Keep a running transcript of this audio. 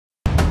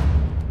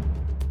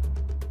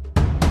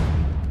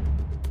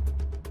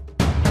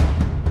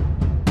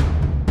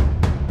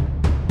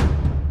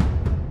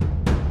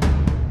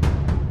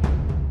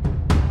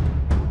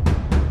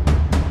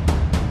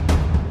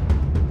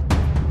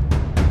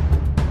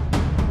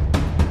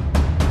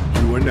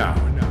You are now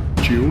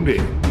tuned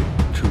in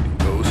to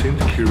the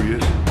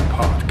OSINTCurious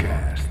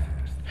Podcast.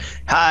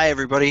 Hi,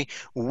 everybody.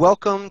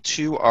 Welcome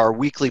to our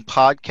weekly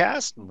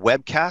podcast,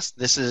 webcast.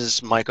 This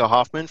is Micah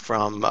Hoffman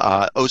from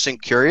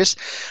OSINTCurious.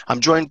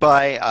 I'm joined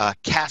by a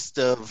cast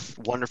of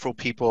wonderful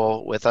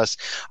people with us.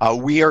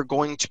 We are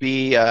going to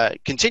be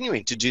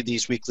continuing to do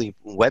these weekly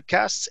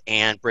webcasts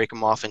and break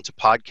them off into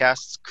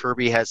podcasts.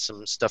 Kirby has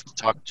some stuff to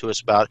talk to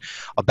us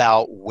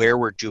about where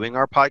we're doing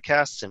our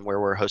podcasts and where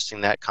we're hosting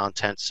that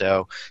content.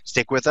 So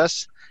stick with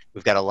us.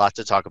 We've got a lot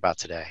to talk about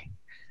today.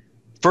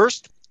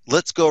 First,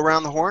 let's go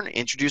around the horn,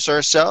 introduce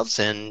ourselves,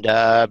 and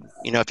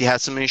if you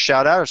have something to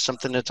shout out or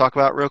something to talk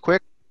about real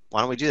quick, why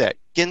don't we do that?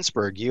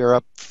 Ginsberg, you're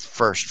up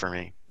first for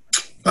me.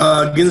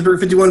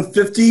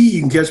 Ginsberg5150.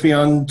 You can catch me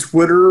on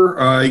Twitter.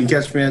 You can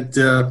catch me at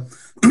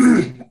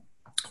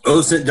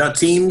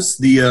OSINT.teams,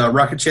 the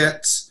Rocket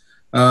Chats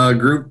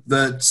group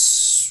that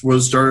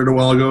was started a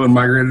while ago and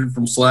migrated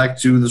from Slack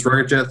to this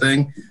Rocket Chat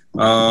thing.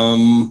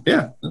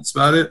 That's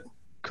about it.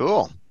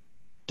 Cool.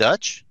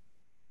 Dutch?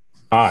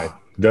 Hi.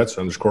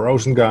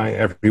 Dutch_OSINT guy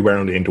everywhere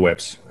on the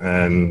interwebs,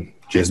 and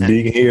just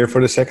being here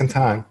for the second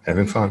time,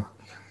 having fun.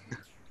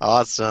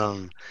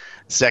 Awesome.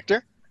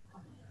 Sector?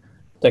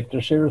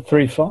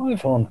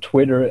 Sector035 on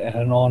Twitter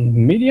and on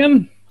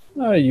Medium.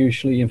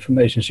 Usually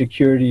information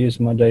security is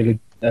my daily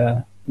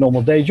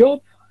normal day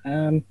job,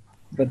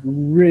 but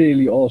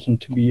really awesome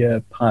to be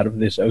a part of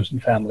this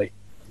OSINT family.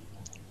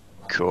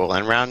 Cool.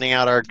 And rounding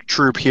out our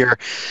troop here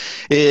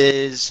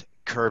is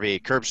Kirby,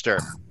 kirbstr.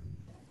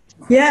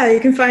 Yeah, you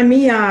can find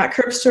me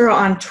kirbstr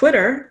on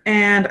Twitter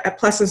and at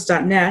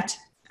plessas.net.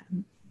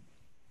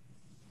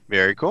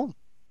 Very cool.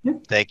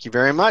 Thank you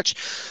very much.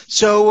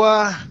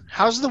 So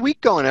how's the week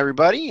going,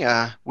 everybody?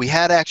 We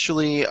had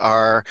actually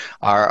our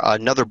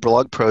another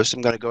blog post.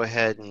 I'm going to go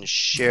ahead and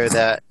share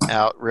that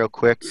out real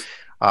quick.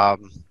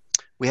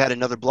 We had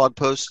another blog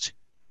post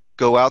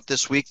go out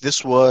this week.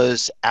 This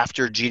was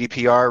after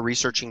GDPR,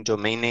 researching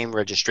domain name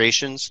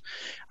registrations.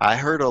 I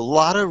heard a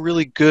lot of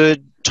really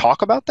good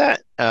talk about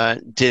that.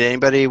 Did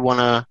anybody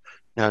want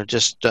to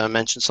just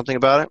mention something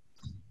about it?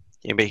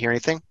 Anybody hear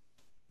anything?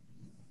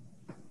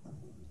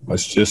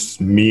 It's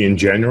just me in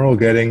general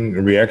getting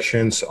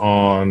reactions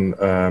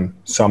on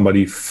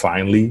somebody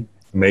finally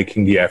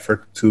making the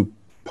effort to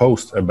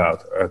post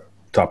about a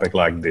topic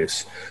like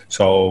this.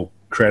 So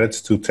credits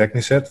to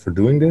Techniset for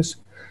doing this.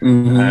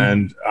 Mm-hmm.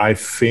 And I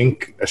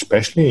think,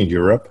 especially in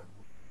Europe,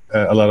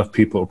 a lot of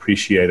people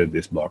appreciated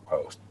this blog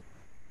post.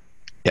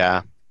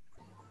 Yeah,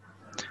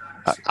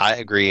 I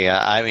agree.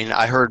 I mean,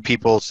 I heard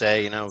people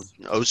say,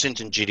 OSINT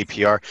and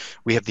GDPR,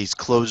 we have these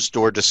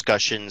closed-door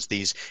discussions,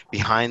 these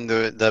behind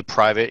the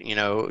private,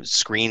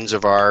 screens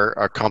of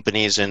our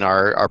companies and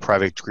our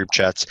private group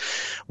chats.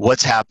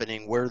 What's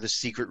happening? Where are the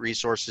secret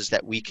resources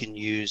that we can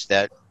use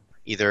that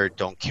either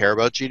don't care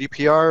about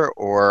GDPR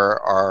or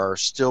are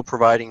still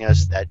providing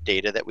us that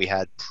data that we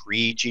had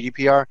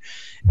pre-GDPR?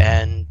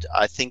 And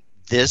I think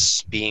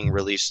this being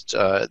released,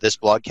 this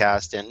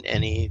blogcast and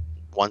any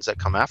ones that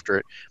come after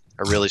it,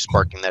 are really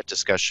sparking that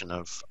discussion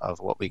of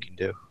what we can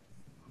do.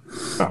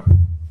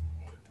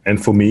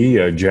 And for me,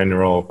 a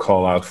general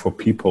call out for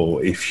people,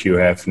 if you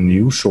have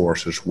new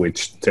sources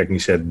which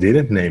Techniset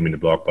didn't name in the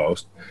blog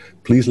post,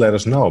 please let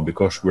us know,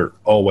 because we're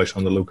always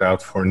on the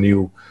lookout for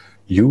new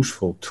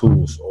useful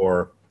tools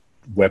or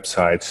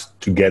websites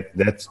to get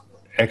that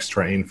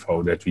extra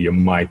info that you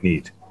might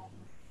need.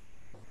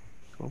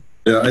 Cool.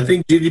 Yeah, I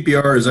think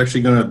GDPR is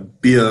actually going to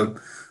be a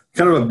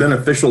kind of a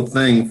beneficial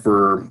thing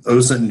for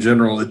OSINT in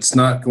general. It's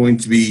not going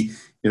to be,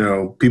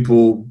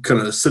 people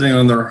kind of sitting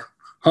on their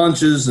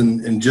haunches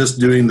and just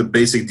doing the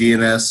basic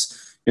DNS,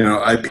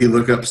 IP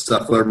lookup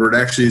stuff, whatever. It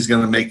actually is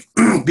going to make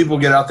people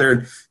get out there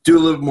and do a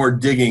little bit more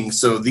digging.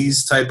 So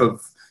these type of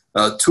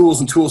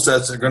tools and tool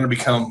sets are going to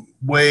become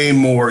way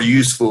more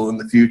useful in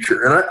the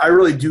future. And I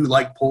really do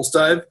like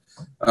PulseDive.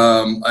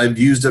 I've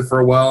used it for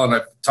a while, and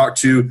I've talked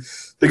to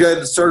the guy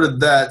that started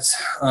that.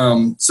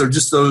 So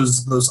just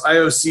those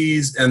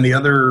IOCs and the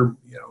other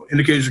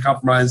indicators of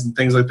compromise and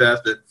things like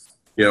that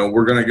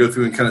we're going to go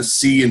through and kind of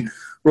see and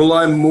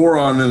rely more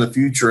on in the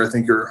future, I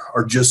think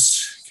are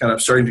just kind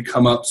of starting to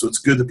come up. So it's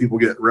good that people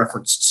get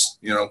referenced,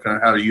 kind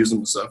of how to use them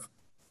and stuff.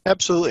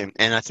 Absolutely.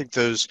 And I think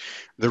the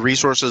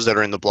resources that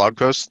are in the blog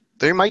post,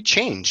 they might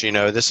change.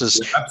 This is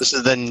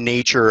the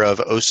nature of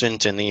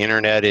OSINT and the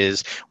internet.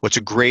 Is what's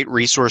a great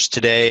resource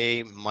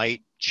today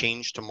might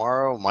change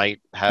tomorrow, might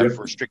have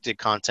restricted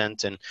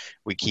content, and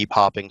we keep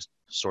hopping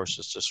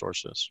sources to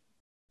sources.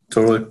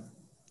 Totally.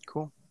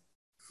 Cool.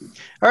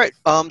 All right.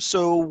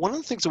 So one of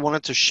the things I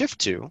wanted to shift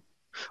to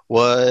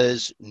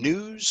was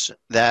news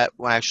that,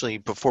 well, actually,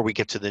 before we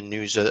get to the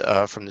news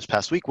from this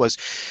past week, was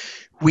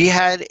we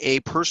had a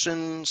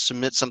person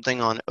submit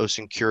something on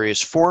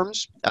OSINTCurious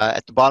forums.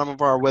 At the bottom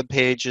of our web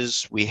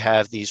pages, we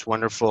have these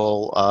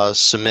wonderful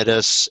submit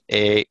us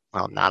a,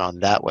 well, not on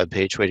that web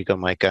page, way to go,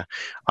 Micah.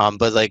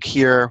 But like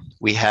here,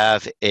 we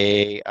have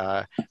a,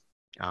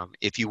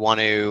 if you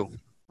want to,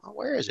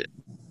 where is it?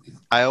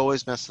 I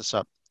always mess this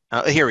up.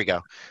 Here we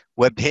go.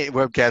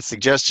 webcast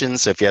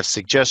suggestions. So if you have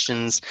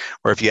suggestions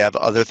or if you have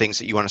other things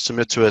that you want to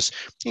submit to us,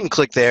 you can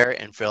click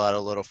there and fill out a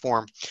little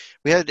form.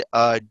 We had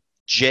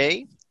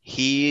Jay.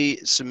 He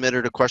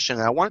submitted a question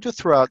that I wanted to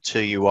throw out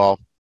to you all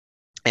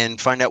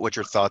and find out what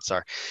your thoughts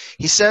are.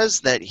 He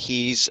says that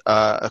he's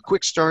a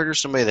quick starter,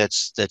 somebody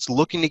that's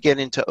looking to get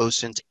into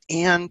OSINT,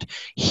 and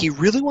he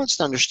really wants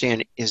to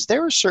understand, is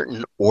there a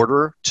certain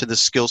order to the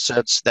skill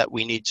sets that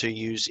we need to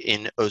use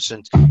in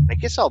OSINT? I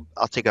guess I'll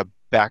take a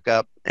back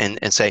up and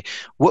say,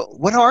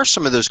 what are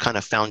some of those kind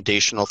of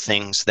foundational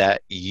things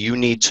that you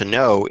need to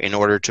know in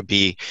order to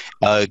be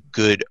a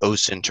good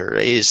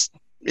OSINTer?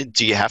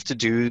 Do you have to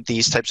do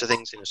these types of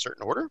things in a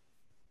certain order?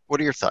 What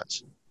are your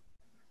thoughts?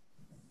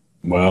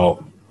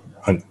 Well,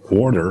 an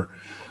order,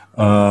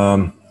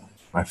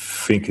 I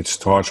think it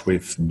starts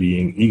with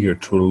being eager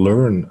to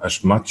learn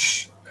as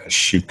much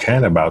as you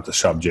can about the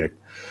subject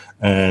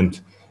and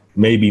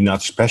maybe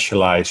not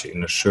specialize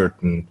in a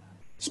certain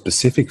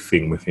specific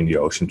thing within the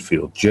OSINT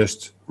field.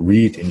 Just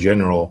read in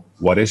general,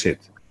 what is it?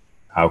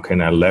 How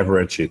can I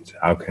leverage it?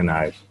 How can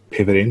I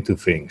pivot into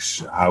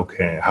things?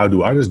 How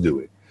do others do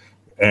it?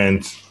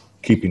 And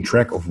keeping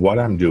track of what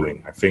I'm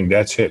doing. I think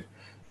that's it,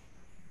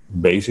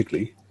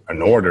 basically.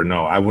 An order?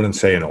 No, I wouldn't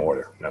say an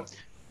order. No.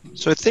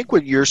 So I think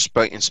what you're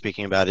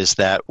speaking about is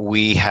that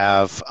we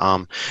have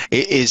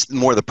is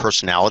more the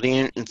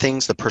personality and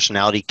things, the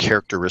personality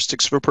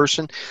characteristics of a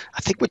person.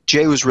 I think what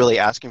Jay was really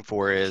asking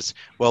for is,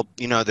 well,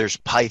 there's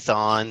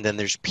Python, then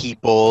there's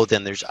people,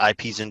 then there's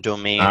IPs and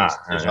domains,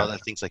 there's other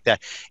things like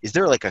that. Is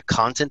there like a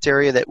content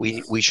area that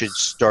we should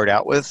start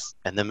out with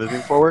and then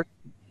moving forward?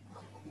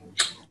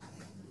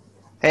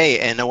 Hey,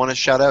 and I want to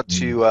shout out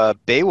to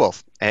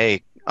Beowulf.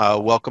 Hey,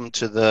 welcome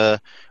to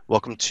the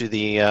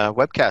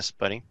webcast,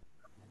 buddy.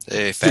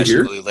 Hey,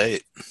 fashionably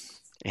late.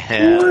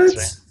 Yeah, that's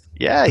right.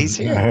 Yeah, he's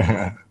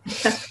here.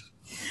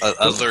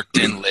 I lurked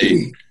in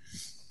late.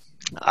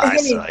 I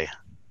saw you.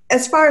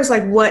 As far as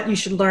like what you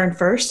should learn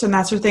first and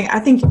that sort of thing, I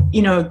think,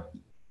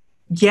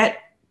 get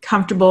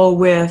comfortable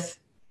with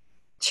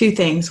two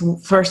things.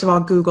 First of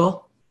all,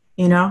 Google.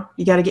 You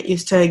got to get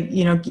used to,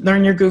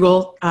 learn your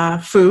Google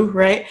foo,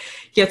 right?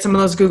 Get some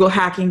of those Google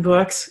hacking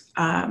books,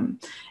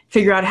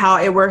 figure out how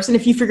it works. And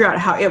if you figure out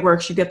how it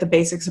works, you get the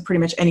basics of pretty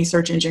much any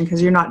search engine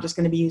because you're not just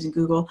going to be using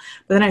Google.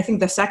 But then I think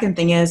the second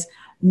thing is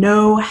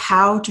know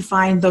how to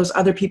find those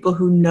other people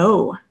who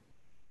know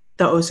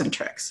the OSINT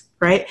tricks,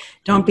 right?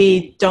 Don't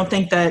think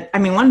that,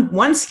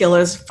 one skill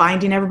is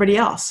finding everybody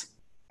else.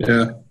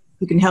 Yeah.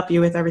 Who can help you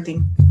with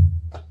everything.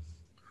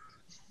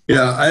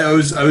 Yeah, I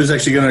was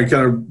actually going to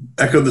kind of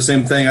echo the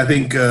same thing. I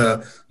think,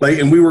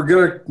 and we were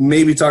going to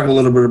maybe talk a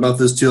little bit about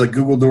this too, like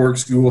Google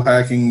Dorks, Google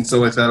hacking, stuff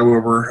like that, or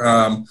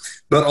whatever.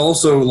 But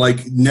also like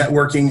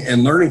networking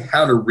and learning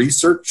how to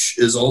research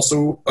is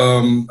also,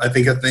 I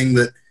think, a thing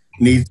that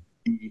needs to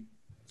be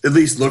at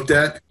least looked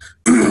at.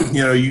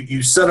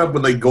 You set up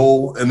with a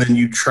goal and then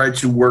you try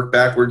to work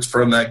backwards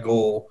from that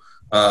goal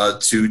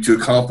to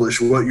accomplish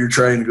what you're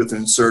trying to go through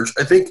and search.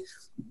 I think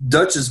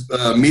Dutch's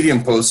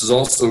Medium post is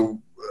also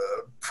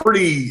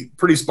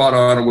pretty spot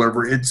on or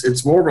whatever.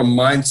 It's more of a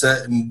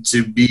mindset and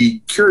to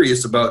be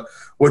curious about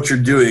what you're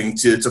doing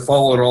to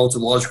follow it all to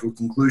the logical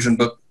conclusion.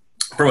 But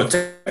from a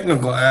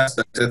technical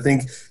aspect, I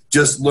think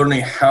just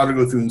learning how to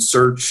go through and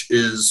search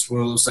is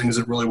one of those things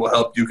that really will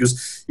help you,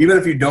 because even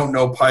if you don't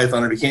know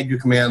Python, if you can't do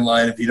command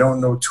line, if you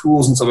don't know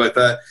tools and stuff like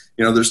that,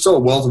 there's still a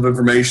wealth of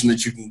information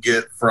that you can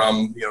get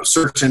from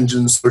search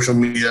engines, social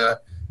media,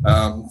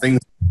 things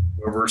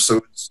over.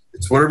 So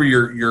it's whatever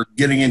you're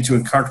getting into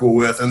and comfortable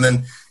with, and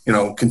then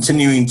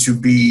continuing to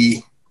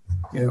be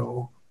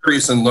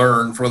curious and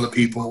learn from other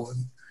people,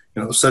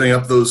 and setting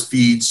up those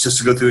feeds just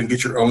to go through and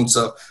get your own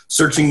stuff,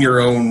 searching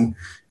your own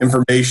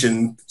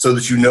information so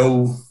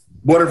that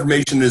what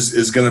information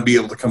is going to be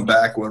able to come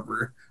back,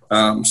 whatever.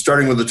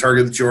 Starting with a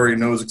target that you already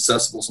know is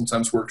accessible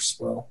sometimes works as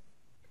well.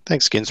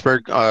 Thanks,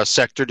 Ginsberg.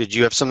 Sector, did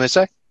you have something to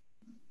say?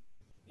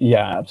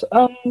 Yeah,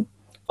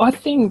 I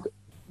think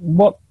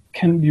what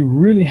can be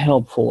really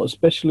helpful,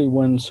 especially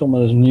when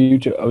someone is new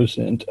to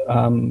OSINT,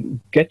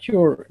 get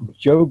your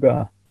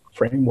yoga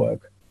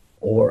framework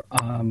or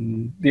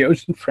the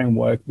OSINT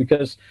framework,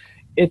 because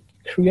it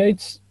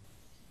creates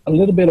a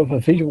little bit of a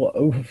visual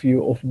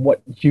overview of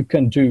what you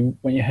can do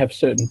when you have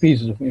certain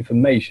pieces of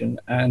information.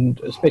 And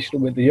especially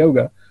with the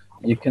yoga,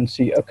 you can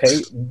see,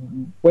 okay,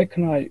 where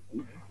can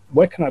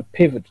I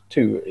pivot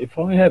to? If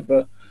I have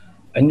a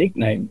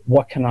nickname,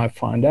 what can I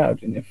find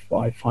out? And if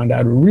I find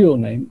out a real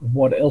name,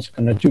 what else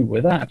can I do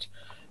with that?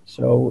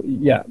 So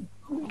yeah,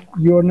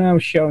 you're now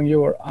showing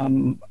your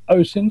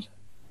OSINT,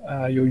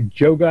 your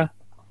yoga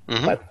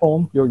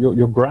platform,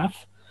 your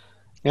graph.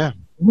 Yeah.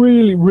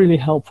 Really, really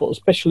helpful,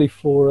 especially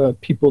for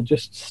people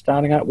just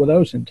starting out with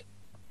OSINT.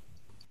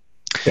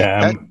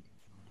 Yeah.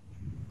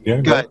 Go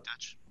ahead,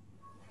 Dutch.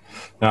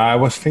 Now, I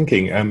was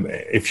thinking,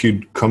 if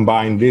you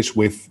combine this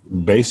with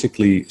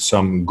basically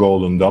some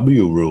golden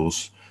W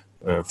rules,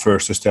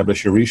 first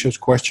establish a research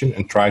question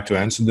and try to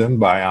answer them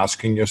by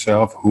asking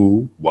yourself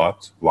who,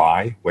 what,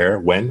 why, where,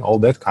 when, all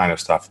that kind of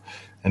stuff.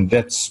 And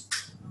that's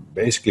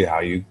basically how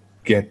you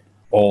get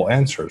all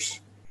answers.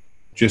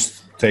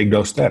 Just take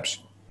those steps.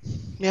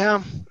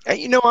 Yeah,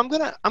 I'm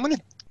gonna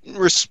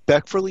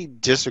respectfully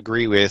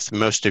disagree with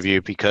most of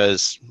you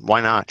because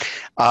why not?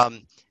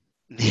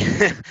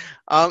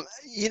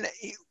 You know,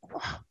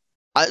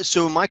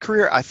 so in my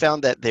career, I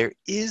found that there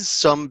is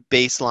some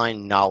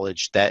baseline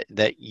knowledge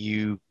that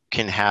you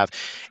can have,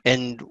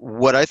 and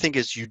what I think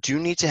is you do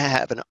need to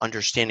have an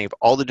understanding of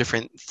all the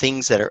different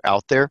things that are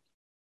out there.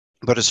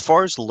 But as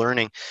far as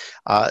learning,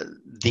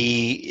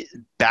 the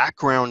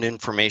background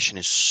information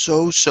is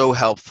so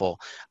helpful.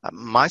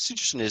 My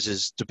suggestion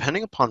is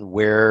depending upon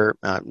where,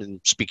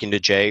 speaking to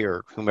Jay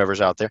or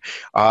whomever's out there,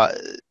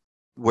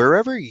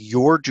 wherever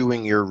you're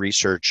doing your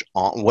research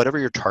on, whatever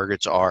your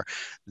targets are,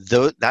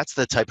 that's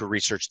the type of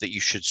research that you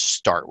should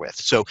start with.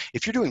 So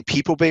if you're doing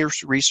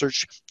people-based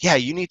research, yeah,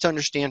 you need to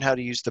understand how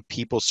to use the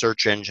people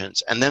search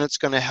engines, and then it's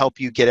going to help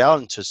you get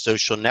out into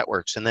social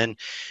networks. And then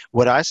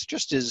what I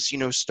suggest is,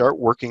 start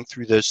working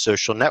through those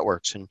social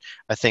networks. And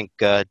I think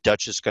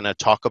Dutch is going to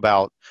talk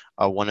about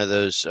one of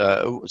those,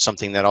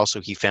 something that also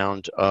he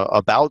found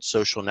about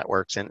social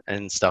networks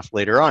and stuff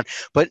later on.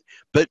 But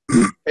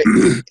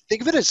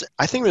think of it as,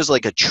 I think of it as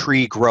like a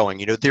tree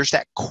growing. There's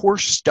that core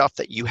stuff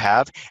that you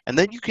have, and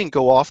then you can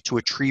go off to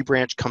a tree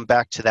branch, come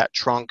back to that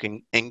trunk,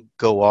 and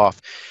go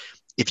off.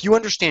 If you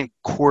understand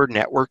core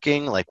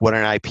networking, like what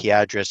an IP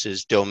address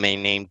is,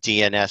 domain name,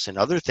 DNS, and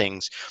other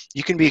things,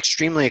 you can be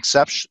extremely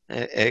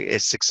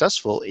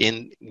successful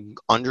in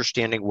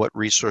understanding what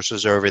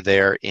resources are over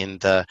there in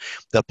the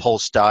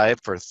pulse dive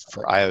for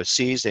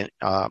IOCs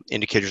and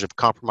indicators of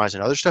compromise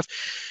and other stuff.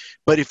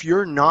 But if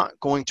you're not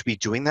going to be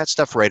doing that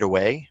stuff right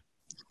away,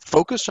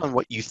 focus on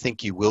what you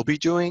think you will be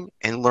doing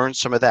and learn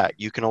some of that.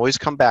 You can always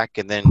come back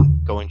and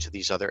then go into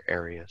these other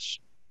areas.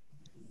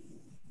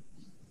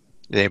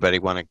 Anybody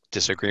want to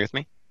disagree with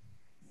me?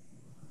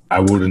 I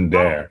wouldn't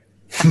dare.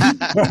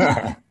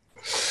 No,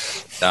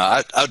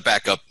 I would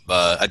back up.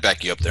 I'd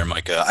back you up there,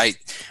 Micah.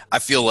 I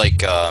feel like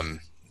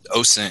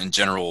OSINT in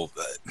general.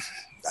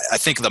 I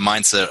think of the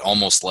mindset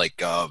almost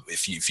like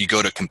if you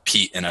go to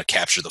compete in a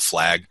capture the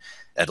flag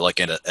at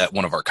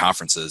one of our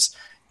conferences,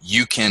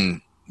 you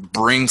can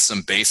bring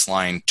some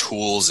baseline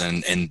tools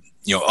and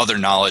other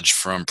knowledge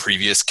from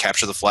previous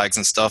capture the flags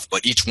and stuff,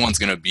 but each one's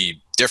going to be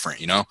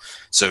different,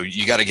 so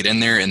you got to get in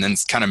there, and then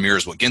it kind of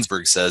mirrors what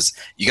Ginsberg says.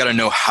 You got to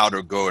know how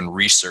to go and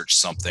research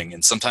something,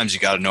 and sometimes you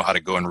got to know how to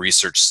go and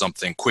research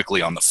something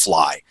quickly on the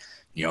fly,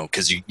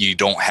 because you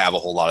don't have a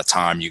whole lot of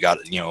time. You got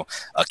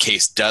a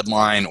case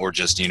deadline, or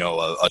just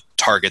a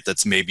target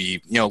that's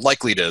maybe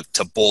likely to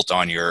bolt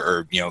on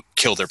or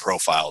kill their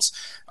profiles.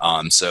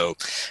 So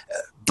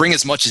bring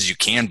as much as you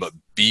can, but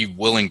be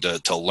willing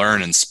to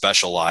learn and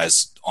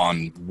specialize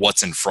on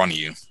what's in front of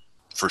you,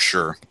 for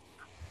sure.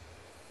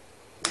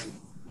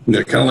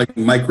 Kind of like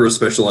micro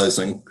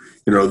specializing.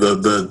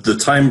 The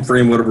time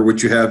frame, whatever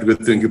what you have to go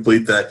through and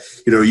complete that.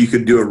 You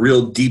could do a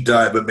real deep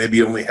dive, but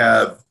maybe only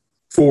have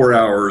 4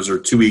 hours or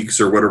 2 weeks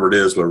or whatever it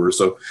is, whatever.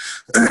 So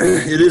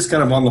it is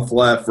kind of on the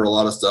fly for a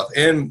lot of stuff.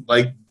 And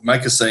like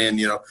Micah's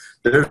saying,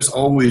 there's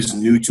always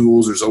new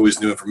tools. There's always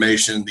new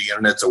information. The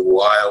internet's a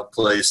wild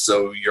place,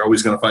 so you're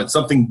always going to find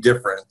something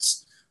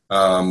different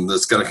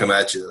that's going to come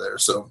at you there.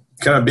 So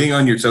kind of being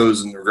on your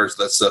toes in regards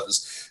to that stuff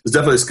is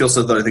definitely a skill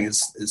set that I think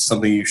is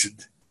something you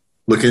should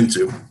look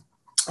into.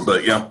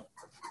 But yeah.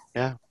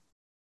 Well,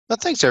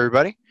 thanks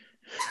everybody.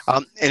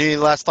 Any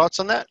last thoughts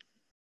on that?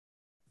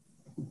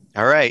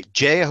 All right,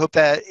 Jay, I hope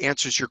that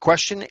answers your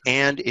question.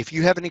 And if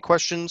you have any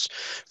questions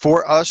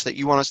for us that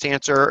you want us to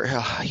answer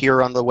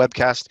here on the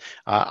webcast,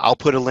 I'll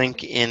put a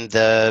link in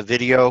the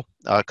video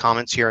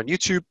comments here on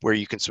YouTube where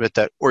you can submit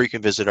that, or you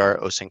can visit our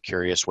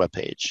OSINTCurious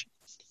webpage.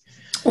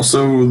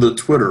 Also the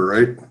Twitter,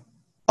 right?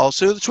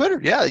 Also the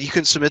Twitter, yeah. You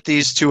can submit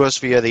these to us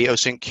via the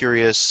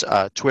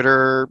OSINTCurious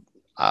Twitter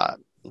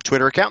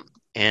account,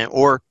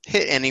 or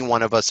hit any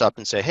one of us up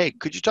and say, hey,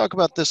 could you talk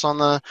about this on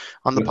the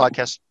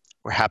podcast?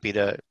 We're happy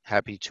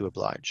to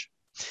oblige.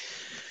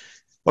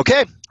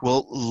 Okay,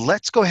 well,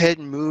 let's go ahead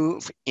and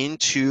move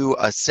into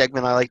a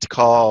segment I like to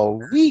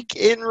call Week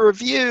in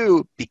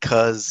Review,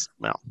 because,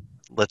 well,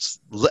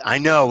 I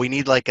know we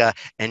need like a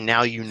and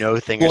now you know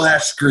thing.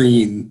 Splash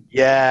screen.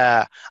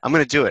 Yeah, I'm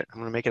going to do it. I'm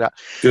going to make it up.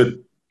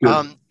 Good.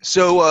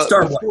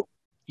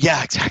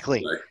 Yeah,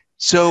 exactly. Right.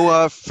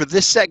 So for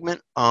this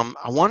segment, I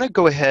want to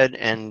go ahead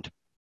and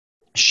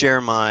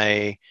share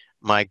my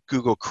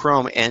Google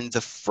Chrome, and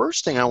the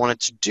first thing I wanted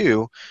to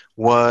do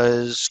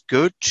was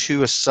go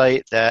to a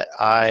site that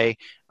I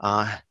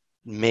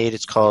made.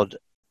 It's called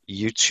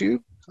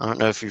YouTube. I don't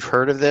know if you've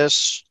heard of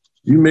this.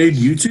 You made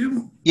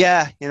YouTube?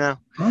 Yeah,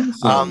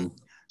 Awesome.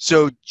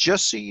 So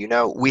just so you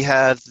know, we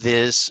have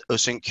this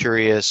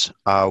OSINTCurious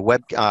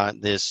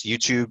this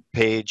YouTube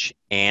page,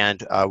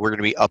 and we're going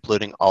to be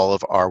uploading all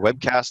of our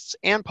webcasts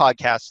and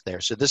podcasts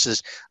there. So this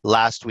is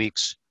last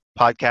week's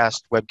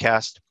podcast,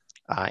 webcast.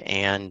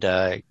 And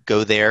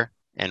go there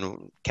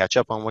and catch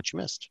up on what you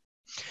missed.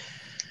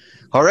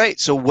 All right,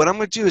 so what I'm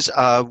going to do is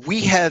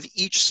we have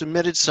each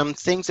submitted some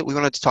things that we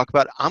wanted to talk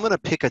about. I'm going to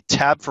pick a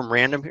tab from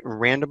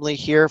randomly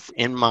here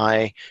in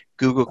my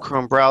Google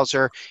Chrome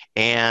browser,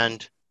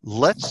 and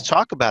let's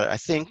talk about it. I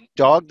think,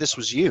 Dog, this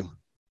was you.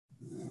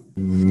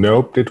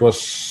 Nope,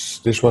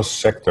 this was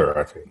Sector,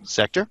 I think.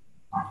 Sector?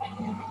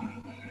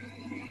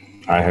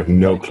 I have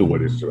no clue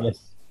what it is about.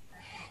 Yes.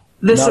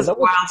 This is a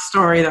wild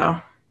story,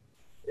 though.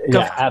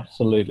 Yeah,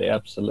 absolutely.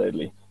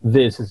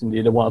 This is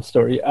indeed a wild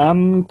story.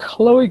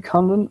 Chloe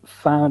Condon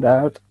found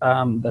out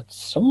that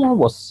someone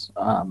was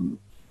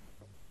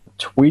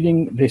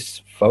tweeting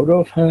this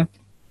photo of her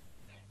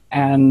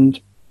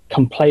and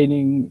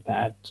complaining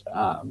that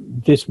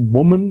this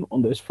woman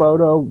on this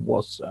photo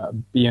was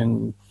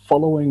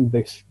following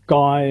this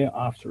guy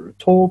after a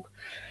talk,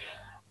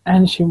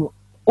 and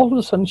all of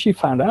a sudden she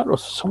found out, or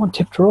someone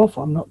tipped her off,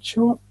 I'm not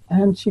sure,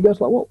 and she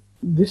goes like, well,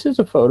 this is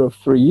a photo of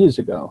 3 years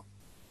ago.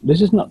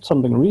 This is not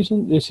something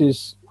recent. This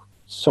is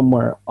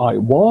somewhere I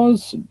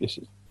was. This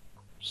is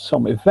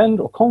some event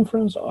or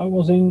conference I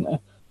was in.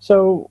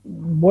 So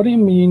what do you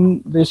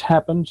mean this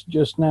happened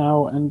just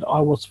now and I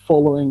was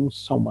following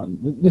someone?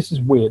 This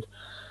is weird.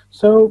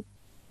 So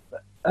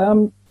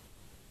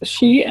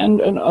she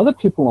and other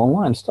people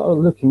online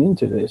started looking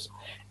into this,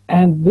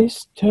 and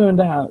this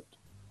turned out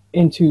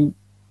into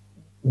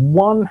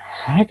one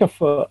heck of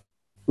a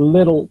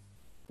little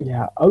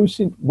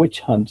OSINT witch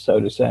hunt, so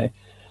to say.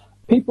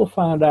 People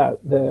found out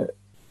that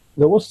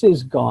there was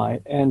this guy,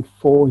 and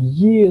for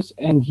years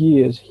and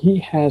years he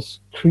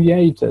has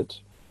created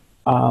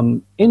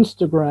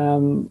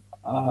Instagram,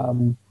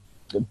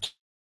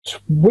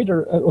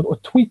 Twitter, or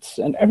tweets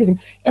and everything.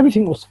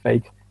 Everything was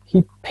fake.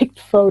 He picked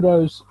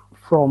photos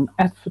from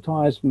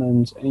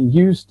advertisements and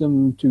used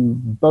them to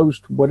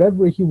boast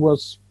whatever he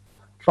was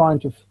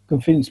trying to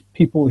convince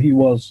people he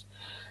was.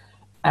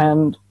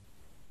 And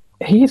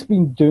he's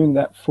been doing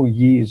that for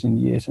years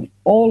and years. And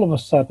all of a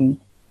sudden,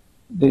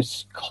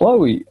 this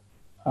Chloe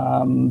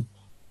was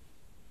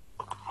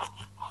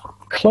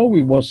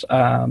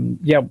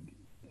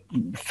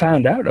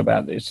found out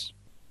about this,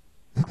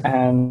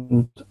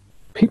 and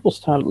people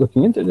started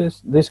looking into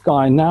this. This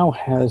guy now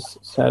has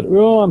said,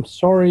 oh, I'm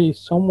sorry,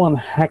 someone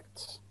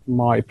hacked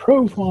my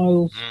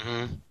profiles.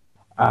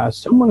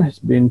 Someone has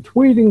been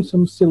tweeting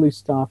some silly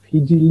stuff. He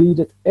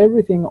deleted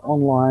everything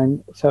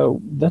online.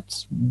 So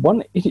that's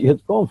one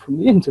idiot gone from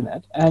the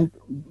internet, and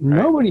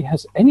nobody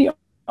has any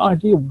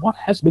idea what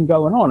has been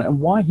going on and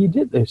why he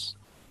did this.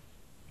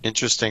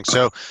 Interesting.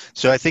 So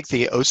I think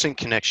the OSINT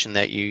connection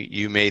that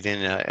you made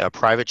in a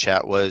private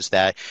chat was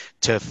that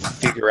to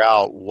figure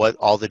out what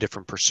all the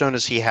different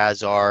personas he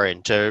has are,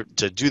 and to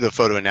do the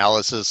photo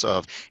analysis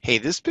of, hey,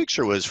 this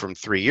picture was from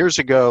 3 years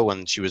ago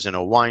when she was in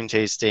a wine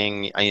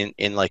tasting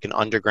in like an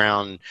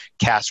underground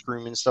cask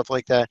room and stuff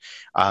like that.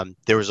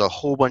 There was a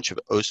whole bunch of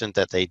OSINT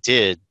that they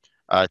did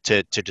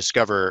to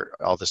discover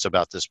all this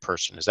about this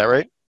person. Is that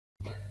right?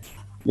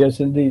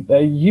 Yes, indeed.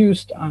 They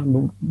used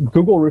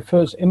Google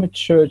reverse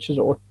image searches,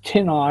 or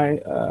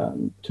TinEye,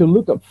 to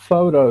look up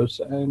photos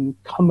and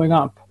coming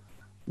up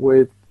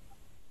with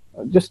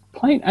just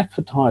plain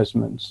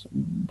advertisements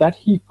that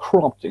he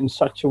cropped in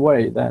such a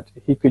way that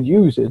he could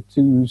use it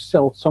to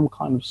sell some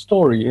kind of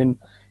story in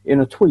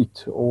a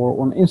tweet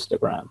or on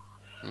Instagram.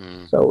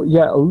 So,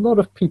 yeah, a lot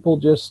of people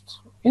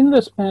just, in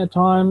their spare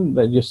time,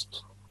 they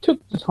just took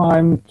the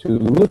time to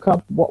look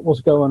up what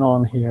was going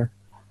on here.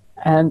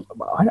 And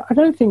I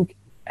don't think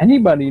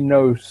anybody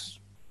knows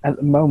at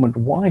the moment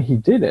why he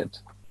did it.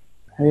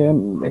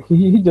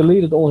 He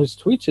deleted all his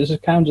tweets. His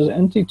account is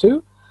empty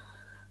too.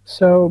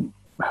 So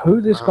who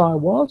this guy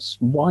was,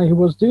 why he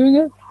was doing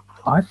it,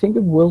 I think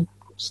it will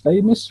stay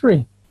a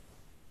mystery.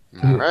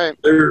 All right.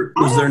 I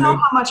don't know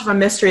how much of a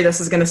mystery this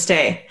is going to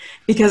stay,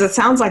 because it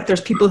sounds like there's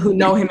people who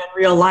know him in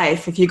real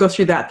life. If you go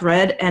through that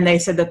thread, and they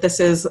said that this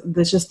is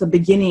just the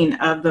beginning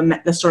of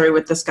the story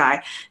with this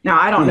guy.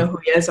 Now, I don't know who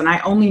he is, and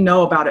I only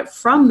know about it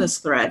from this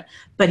thread,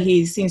 but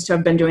he seems to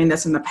have been doing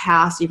this in the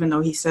past, even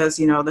though he says,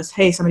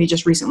 hey, somebody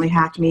just recently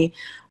hacked me.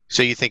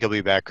 So you think he'll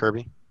be back,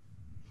 Kirby?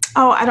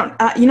 Oh, I don't,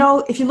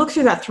 if you look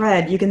through that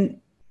thread,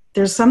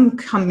 there's some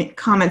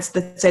comments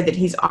that say that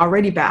he's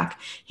already back.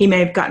 He may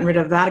have gotten rid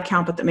of that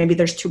account, but that maybe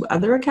there's 2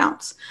 other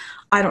accounts.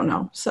 I don't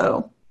know.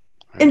 So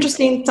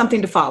interesting,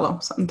 something to follow,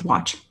 something to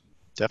watch.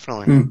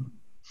 Definitely.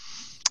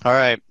 All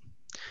right.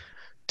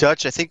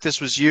 Dutch, I think this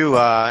was you.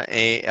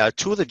 A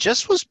tool that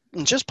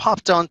just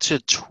popped onto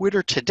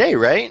Twitter today,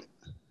 right?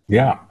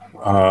 Yeah.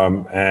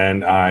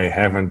 And I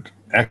haven't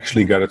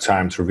actually got a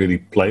time to really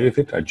play with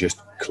it. I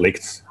just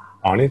clicked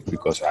on it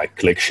because I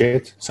click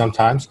shit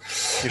sometimes.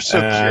 You're so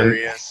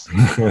curious.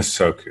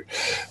 So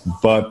curious.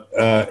 But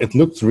it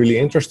looked really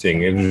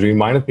interesting. It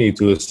reminded me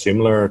to a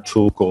similar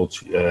tool called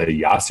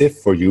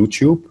Yasif for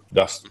YouTube.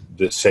 Does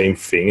the same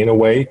thing in a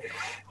way.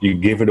 You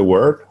give it a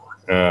word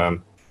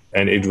and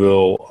it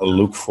will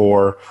look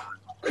for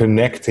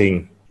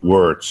connecting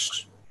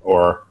words,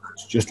 or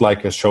just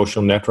like a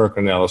social network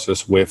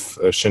analysis with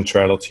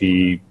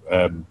centrality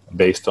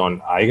based on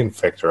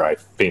eigenvector, I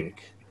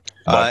think.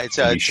 It's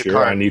to be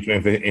sure, I need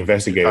to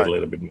investigate a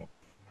little bit more.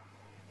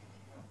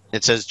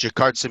 It says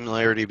Jacquard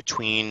similarity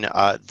between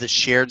the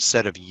shared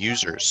set of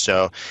users.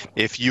 So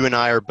if you and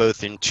I are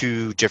both in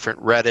two different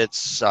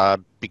Reddits,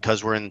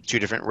 because we're in two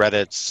different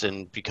Reddits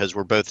and because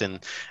we're both in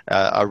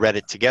a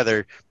Reddit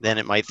together, then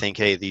it might think,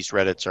 hey, these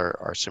Reddits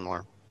are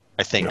similar.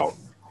 I think. No.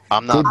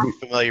 I'm not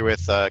familiar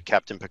with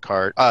Captain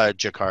Picard,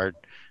 Jacquard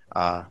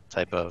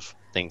type of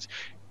things.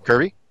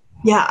 Kirby?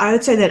 Yeah, I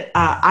would say that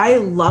I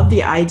love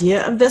the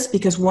idea of this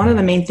because one of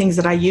the main things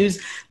that I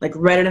use, like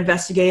Reddit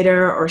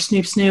Investigator or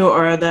Snoop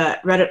or the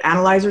Reddit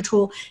Analyzer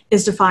tool,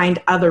 is to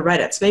find other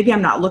Reddits. Maybe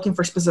I'm not looking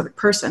for a specific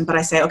person, but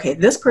I say, okay,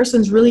 this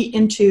person's really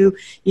into,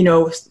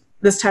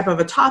 this type of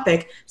a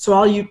topic, so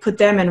I'll put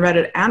them in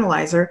Reddit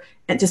Analyzer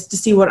and just to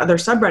see what other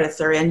subreddits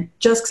they're in,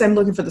 just because I'm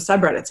looking for the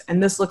subreddits.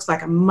 And this looks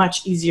like a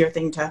much easier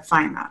thing to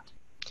find that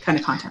kind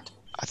of content.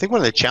 I think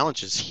one of the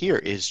challenges here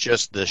is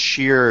just the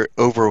sheer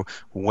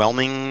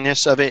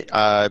overwhelmingness of it.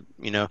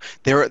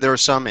 There are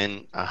some,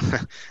 and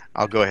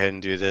I'll go ahead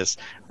and do this.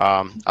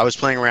 I was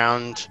playing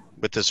around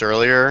with this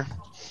earlier,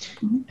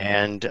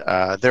 and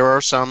there are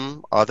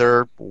some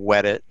other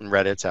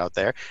Reddits out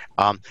there.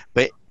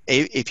 But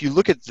if you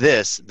look at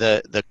this,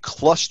 the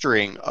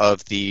clustering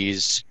of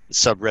these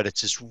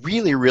subreddits is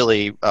really,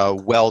 really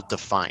well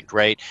defined,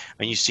 right?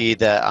 And you see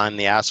that on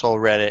the asshole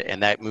Reddit,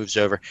 and that moves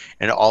over,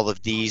 and all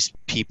of these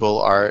people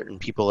are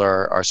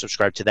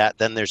subscribed to that.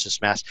 Then there's this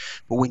mass.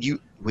 But when you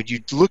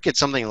look at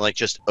something like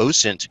just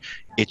OSINT,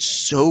 it's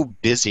so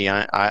busy.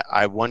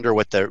 I wonder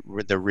what the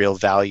real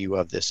value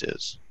of this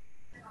is.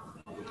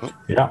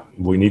 Yeah,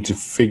 we need to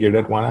figure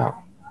that one out.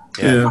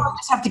 Yeah. We'll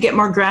just have to get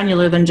more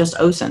granular than just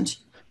OSINT.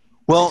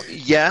 Well,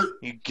 yeah,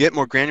 you get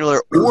more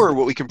granular, or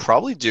what we can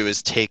probably do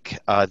is take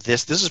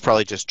this. This is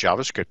probably just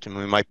JavaScript, and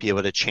we might be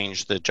able to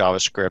change the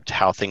JavaScript,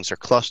 how things are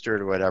clustered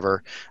or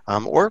whatever,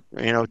 or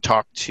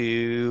talk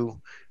to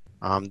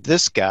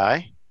this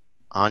guy,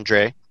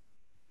 Andre,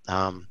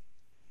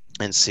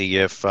 and see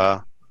if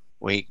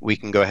we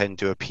can go ahead and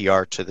do a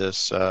PR to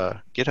this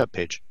GitHub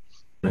page.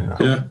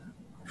 Yeah.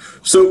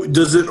 So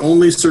does it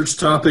only search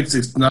topics?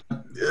 It's not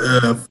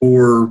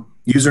for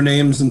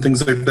usernames and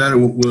things like that?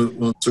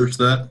 Will it search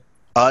that?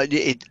 I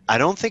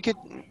don't think it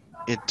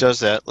does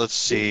that. Let's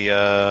see.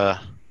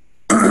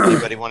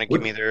 Anybody want to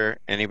give me their?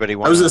 Anybody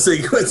want? I was going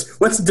to say,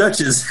 what's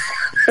Dutch's?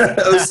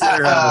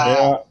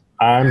 Yeah,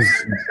 I'm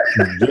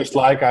just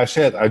like I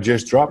said. I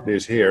just dropped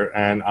this here,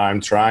 and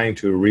I'm trying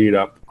to read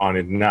up on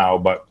it now,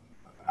 but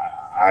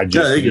I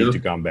just need to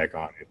come back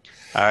on it.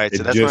 All right,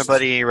 so that's my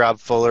buddy Rob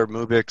Fuller,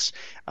 Mubix.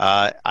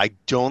 I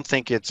don't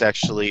think it's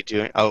actually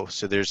doing. Oh,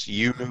 so there's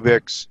you,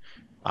 Mubix.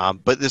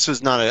 But this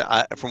was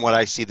not from what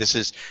I see, this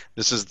is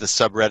the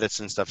subreddits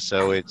and stuff.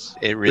 So it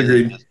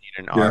really does need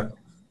an R.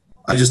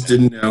 I just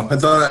didn't know. I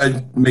thought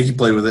I'd make you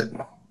play with it.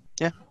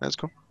 Yeah, that's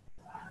cool.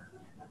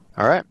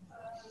 All right,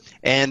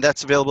 and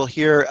that's available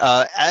here.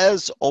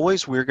 As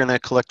always, we're going to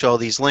collect all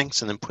these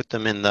links and then put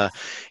them in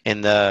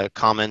the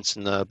comments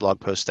in the blog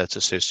post that's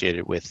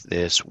associated with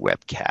this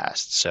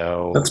webcast.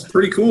 So that's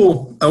pretty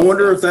cool. I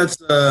wonder if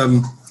that's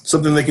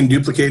something they can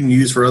duplicate and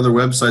use for other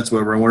websites,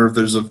 whatever. I wonder if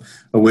there's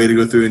a way to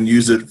go through and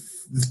use it,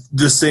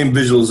 the same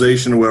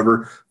visualization or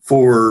whatever,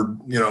 for,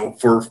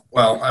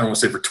 well, I don't want to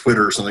say for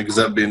Twitter or something because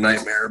that would be a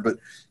nightmare. But,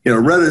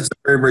 Reddit's a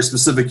very, very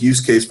specific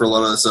use case for a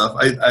lot of that stuff.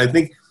 I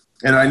think,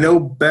 and I know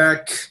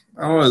back,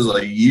 I don't know, it was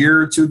like a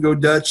year or two ago,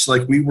 Dutch,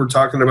 like we were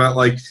talking about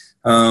like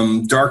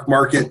dark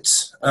market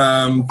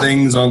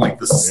things on like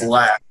the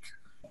Slack,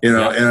 and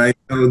I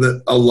know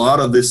that a lot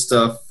of this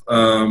stuff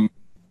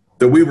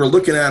that we were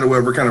looking at,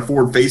 whatever kind of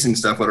forward-facing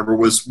stuff, whatever,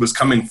 was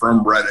coming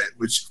from Reddit,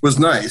 which was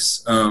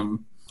nice.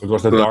 It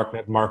was the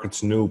darknet market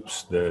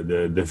snoops,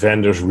 the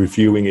vendors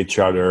reviewing each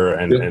other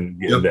and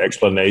the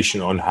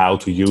explanation on how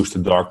to use the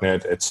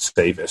darknet as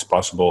safe as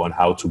possible and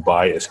how to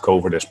buy as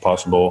covert as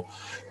possible.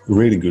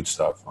 Really good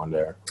stuff on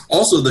there.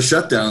 Also, the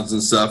shutdowns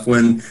and stuff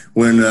when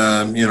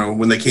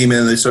they came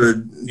in, they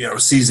started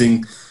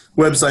seizing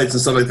websites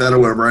and stuff like that or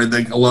whatever. I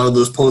think a lot of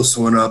those posts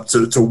went up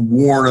to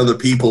warn other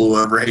people,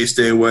 whatever, hey,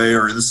 stay away,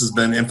 or this has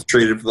been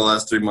infiltrated for the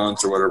last 3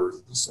 months or whatever.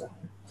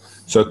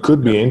 So it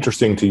could be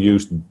interesting to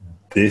use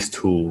this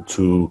tool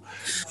to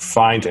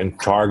find and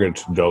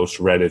target those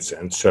Reddits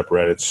and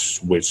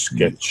subreddits which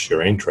get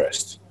your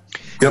interest.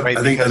 Yep, right,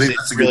 I think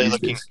that's a good use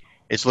case.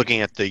 It's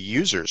looking at the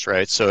users,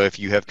 right? So if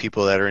you have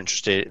people that are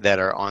interested, that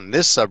are on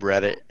this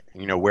subreddit,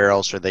 where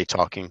else are they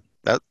talking?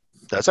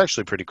 That's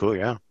actually pretty cool,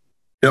 yeah.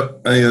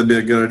 Yep, I think that'd be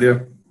a good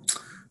idea.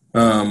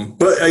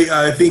 But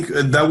I think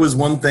that was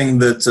one thing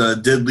that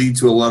did lead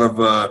to a lot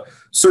of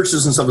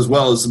searches and stuff as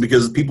well, is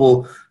because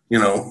people,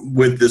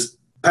 with this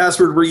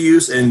password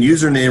reuse and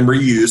username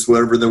reuse,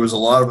 whatever, there was a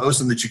lot of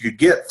OSINT that you could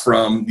get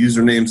from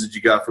usernames that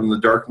you got from the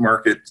dark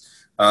market,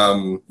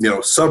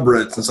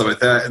 subreddits and stuff like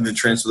that, and then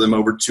transfer them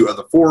over to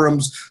other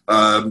forums,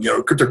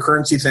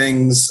 cryptocurrency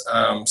things,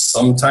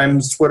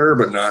 sometimes Twitter,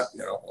 but not,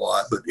 a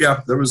lot. But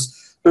yeah,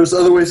 there's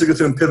other ways to go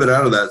through and pivot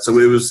out of that. So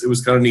it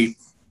was kind of neat.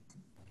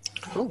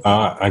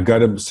 I got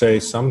to say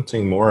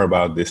something more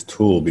about this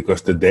tool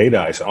because the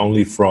data is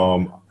only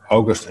from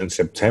August and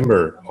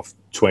September of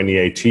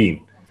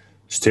 2018.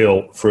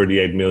 Still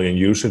 38 million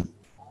user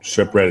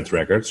subreddit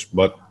records,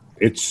 but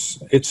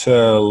it's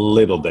a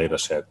little data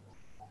set.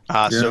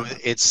 So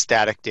it's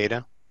static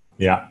data?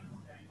 Yeah.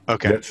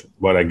 Okay. That's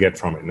what I get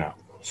from it now.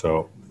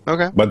 So,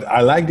 okay. But I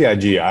like the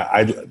idea.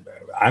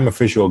 I'm a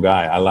visual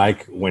guy. I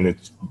like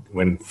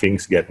when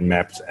things get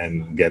mapped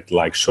and get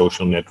like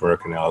social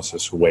network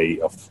analysis way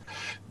of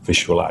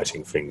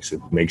visualizing things.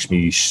 It makes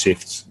me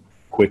sift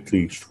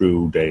quickly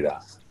through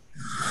data.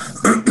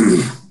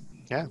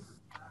 Yeah.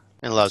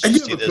 It allows I you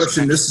do to have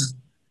see a question.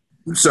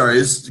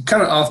 It's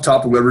kind of off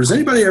topic, whatever. Has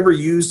anybody ever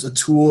used a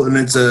tool, and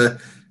it's a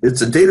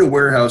data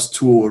warehouse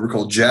tool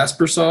called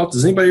Jaspersoft?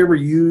 Has anybody ever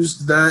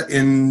used that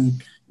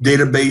in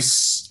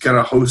database kind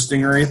of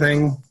hosting or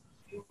anything?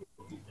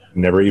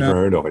 Never even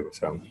heard of it.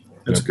 So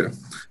that's good.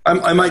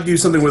 I might do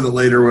something with it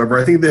later or whatever.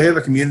 I think they have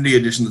a community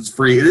edition that's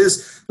free.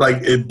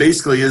 It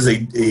basically is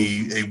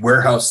a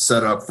warehouse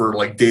setup for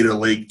like data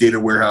lake, data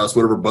warehouse,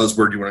 whatever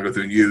buzzword you want to go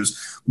through and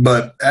use.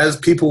 But as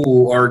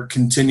people are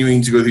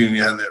continuing to go through and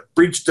you have the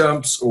breach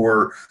dumps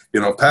or,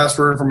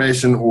 password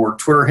information or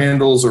Twitter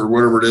handles or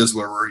whatever it is,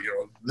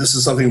 this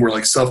is something where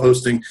like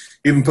self-hosting,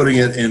 even putting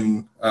it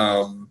in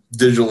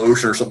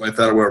DigitalOcean or something like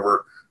that or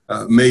whatever,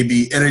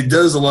 maybe, and it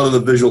does a lot of the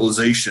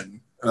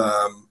visualization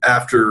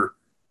after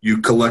you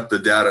collect the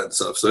data and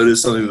stuff. So it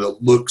is something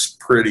that looks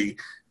pretty.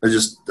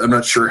 I'm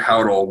not sure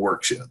how it all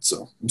works yet.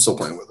 So I'm still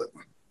playing with it.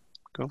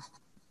 Cool.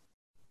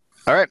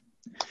 All right.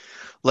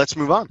 Let's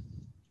move on.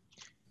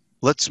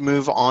 Let's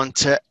move on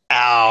to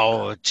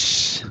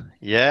ouch.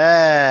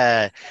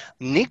 Yeah.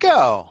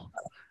 Nico,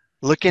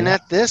 looking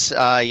at this.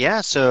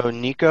 So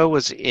Nico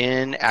was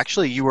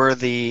actually you were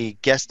the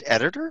guest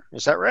editor.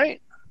 Is that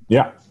right?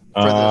 Yeah.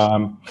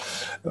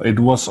 It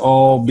was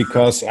all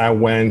because I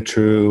went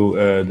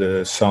to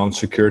the SANS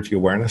Security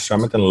Awareness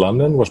Summit in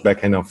London. It was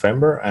back in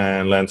November,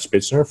 and Lance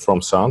Spitzner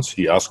from SANS,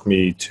 he asked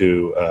me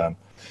to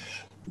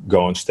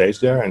go on stage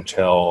there and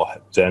tell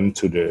them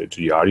to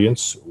the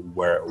audience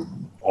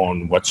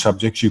on what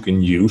subjects you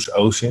can use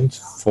OSINT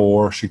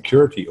for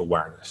security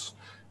awareness.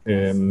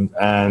 And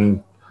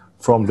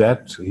from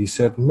that, he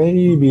said,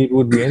 maybe it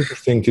would be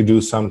interesting to do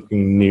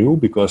something new,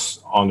 because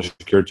on the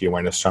Security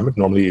Awareness Summit,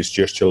 normally it's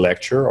just a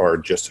lecture or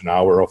just an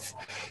hour of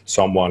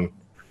someone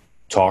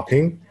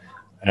talking.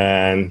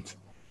 And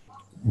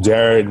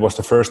there it was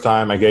the first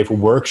time I gave a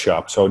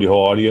workshop. So the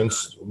whole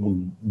audience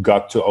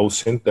got to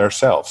OSINT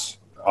themselves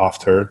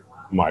after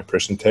my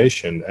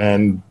presentation.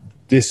 And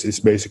this is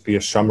basically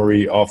a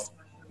summary of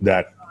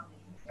that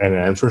and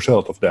an end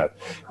result of that.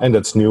 And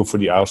that's new for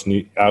the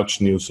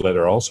Ouch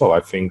newsletter also. I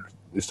think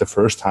it's the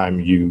first time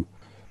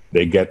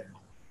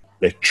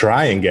they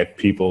try and get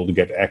people to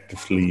get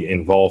actively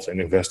involved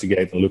and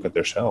investigate and look at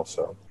themselves.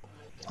 So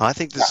I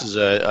think this is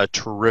a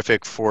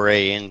terrific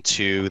foray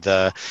into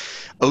the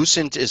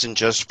OSINT isn't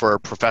just for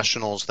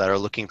professionals that are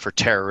looking for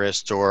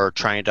terrorists or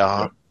trying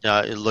to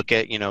look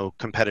at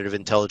competitive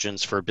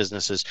intelligence for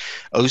businesses.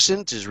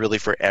 OSINT is really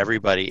for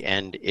everybody,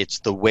 and it's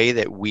the way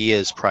that we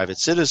as private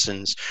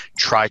citizens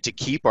try to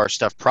keep our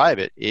stuff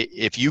private.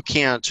 If you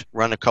can't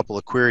run a couple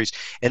of queries,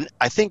 and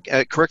I think,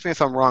 correct me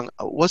if I'm wrong,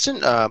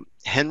 wasn't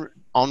Henry,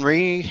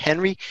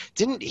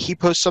 didn't he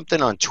post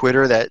something on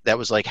Twitter that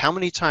was like, how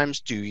many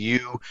times do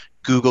you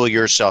Google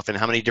yourself and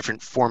how many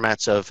different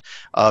formats of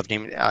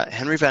name?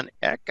 Henry Van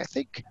Eck, I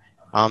think.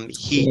 I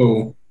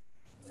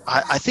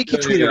think he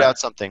tweeted out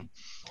something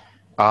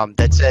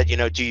that said,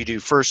 do you do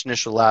first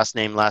initial last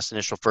name, last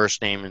initial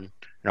first name, and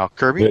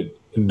Kirby?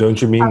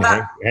 Don't you mean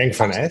Hank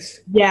Van Es?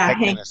 Yeah,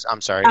 Hank.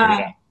 I'm sorry.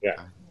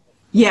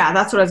 Yeah,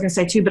 that's what I was going to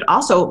say too. But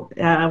also,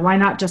 why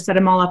not just set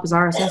them all up as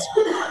RSS?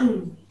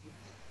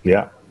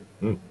 Yeah.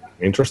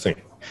 Interesting.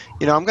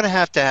 I'm going to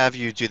have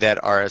you do that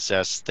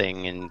RSS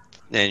thing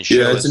and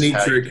show us. It's a neat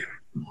trick.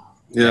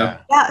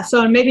 Yeah.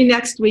 So maybe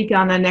next week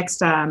on the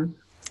next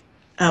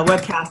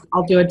webcast,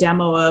 I'll do a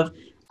demo of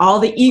all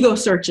the ego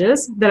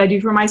searches that I do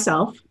for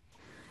myself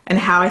and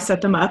how I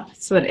set them up,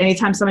 so that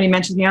anytime somebody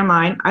mentions me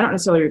online, I don't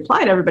necessarily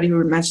reply to everybody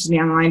who mentions me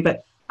online,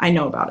 but I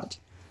know about it.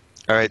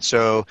 All right,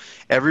 so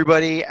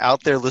everybody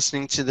out there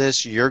listening to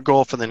this, your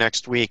goal for the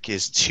next week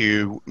is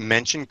to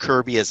mention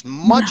Kirby as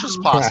much as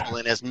possible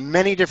in as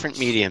many different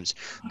mediums.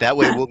 That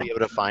way we'll be able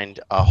to find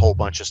a whole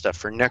bunch of stuff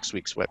for next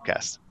week's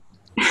webcast.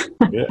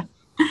 Yeah.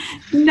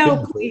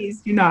 No,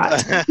 please do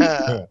not.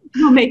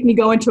 You'll make me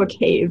go into a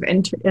cave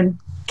and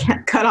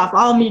cut off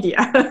all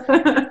media.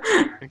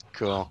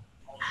 Cool.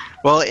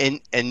 Well,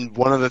 and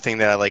one other thing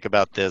that I like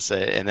about this,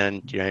 and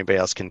then anybody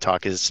else can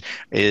talk, is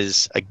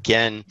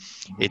again,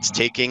 it's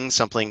taking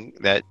something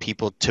that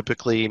people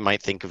typically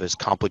might think of as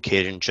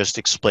complicated and just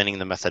explaining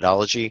the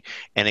methodology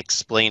and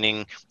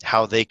explaining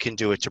how they can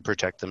do it to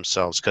protect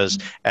themselves. Because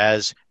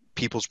as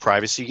people's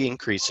privacy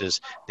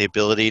increases, the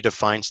ability to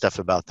find stuff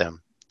about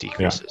them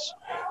decreases.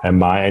 Yeah. And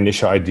my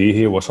initial idea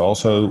here was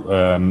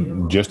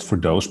also just for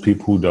those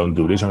people who don't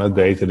do this on a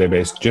day-to-day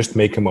basis, just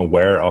make them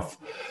aware of,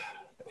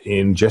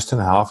 in just a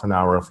half an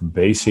hour of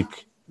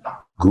basic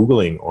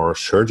Googling or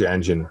search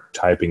engine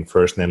typing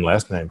first name,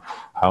 last name,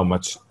 how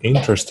much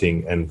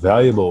interesting and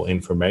valuable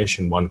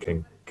information one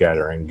can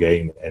gather and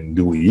gain and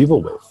do evil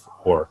with,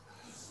 or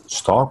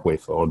stalk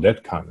with, or that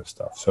kind of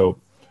stuff. So,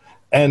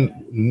 and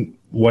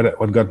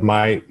what got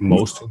my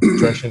most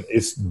impression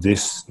is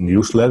this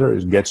newsletter.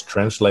 It gets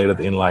translated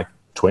in like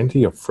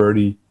 20 or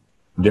 30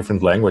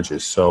 different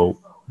languages. So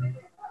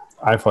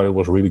I thought it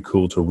was really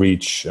cool to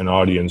reach an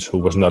audience who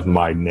was not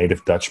my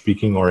native Dutch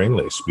speaking or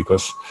English,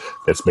 because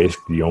that's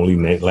basically the only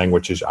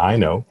languages I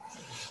know.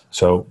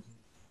 So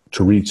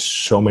to reach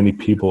so many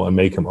people and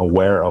make them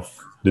aware of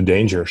the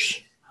dangers,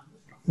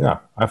 yeah,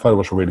 I thought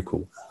it was really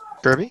cool.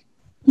 Kirby?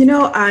 You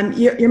know,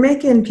 you're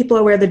making people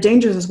aware of the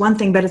dangers is one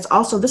thing, but it's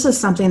also, this is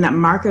something that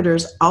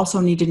marketers also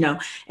need to know,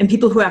 and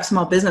people who have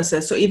small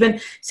businesses. So even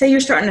say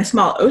you're starting a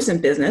small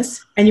OSINT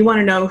business and you want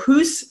to know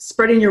who's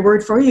spreading your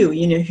word for you,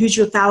 you know, who's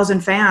your 1,000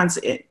 fans.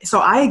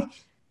 So I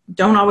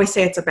don't always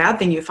say it's a bad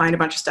thing you find a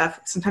bunch of stuff.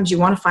 Sometimes you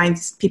want to find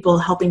people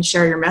helping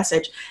share your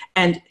message,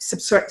 and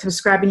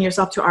subscribing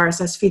yourself to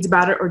RSS feeds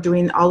about it, or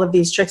doing all of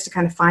these tricks to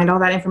kind of find all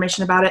that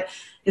information about it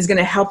is going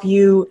to help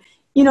you,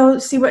 you know,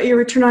 see what your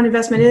return on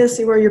investment is,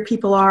 see where your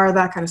people are,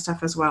 that kind of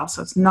stuff as well.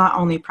 So it's not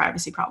only a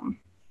privacy problem.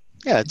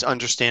 Yeah, it's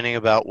understanding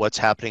about what's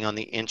happening on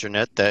the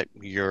internet that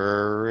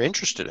you're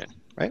interested in,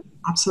 right?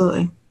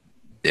 Absolutely.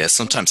 Yeah,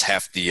 sometimes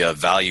half the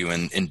value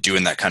in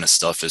doing that kind of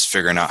stuff is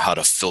figuring out how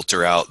to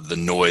filter out the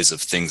noise of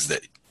things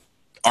that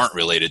aren't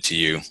related to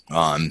you.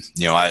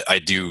 You know, I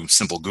do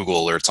simple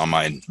Google alerts on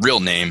my real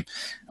name,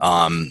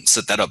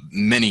 set that up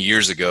many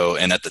years ago.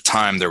 And at the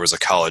time there was a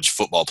college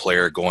football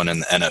player going in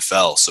the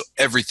NFL. So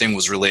everything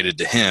was related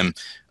to him,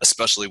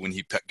 especially when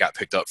he got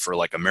picked up for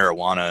like a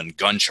marijuana and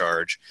gun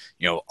charge.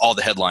 You know, all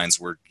the headlines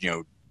were, you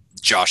know,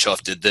 Josh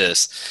Huff did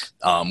this,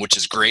 which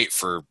is great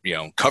for, you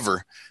know,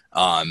 cover.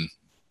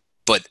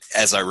 But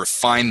as I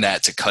refined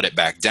that to cut it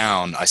back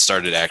down, I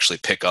started to actually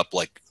pick up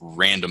like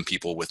random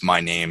people with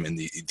my name in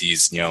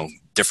these, you know,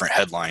 different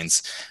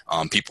headlines,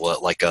 people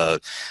at like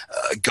a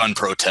gun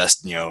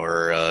protest, you know,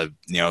 or,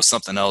 you know,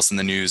 something else in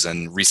the news.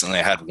 And recently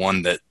I had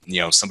one that, you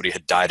know, somebody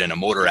had died in a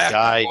motor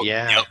accident.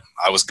 Yeah. Yep,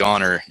 I was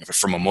gone, or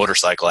from a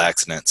motorcycle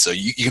accident. So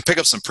you can pick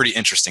up some pretty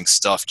interesting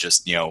stuff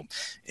just, you know,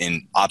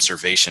 in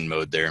observation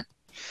mode there.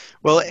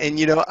 Well, and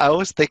you know, I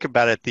always think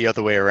about it the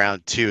other way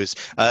around too. Is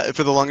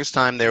for the longest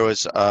time there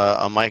was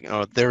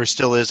there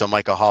still is a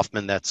Micah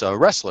Hoffman that's a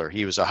wrestler.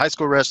 He was a high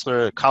school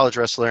wrestler, a college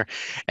wrestler,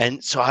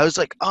 and so I was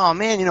like, oh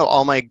man, you know,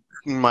 all my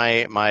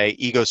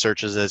ego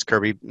searches, as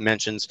Kirby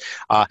mentions,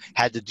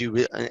 had to do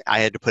with, I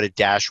had to put a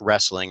dash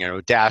wrestling, you know,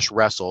 dash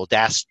wrestle,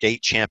 dash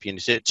state champion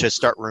to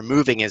start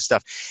removing and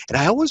stuff. And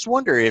I always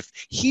wonder if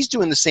he's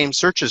doing the same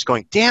searches,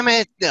 going, damn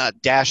it,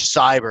 dash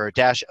cyber,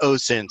 dash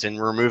OSINT,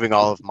 and removing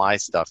all of my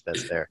stuff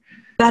that's there.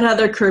 That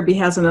other Kirby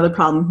has another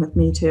problem with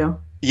me too.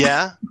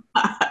 Yeah?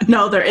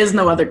 No, there is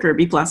no other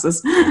Kirby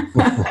Plessas.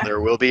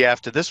 There will be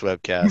after this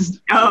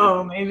webcast.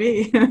 Oh,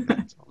 maybe.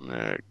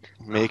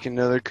 Make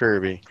another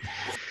Kirby.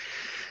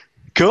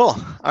 Cool.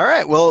 All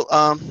right. Well,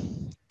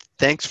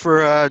 thanks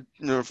for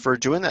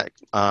doing that,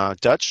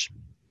 Dutch.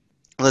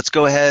 Let's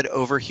go ahead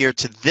over here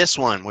to this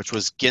one, which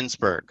was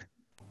Ginsburg.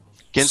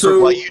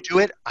 Ginsburg, while you do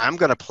it, I'm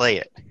going to play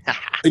it.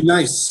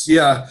 Nice.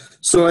 Yeah.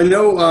 So I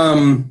know,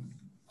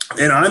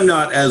 and I'm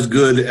not as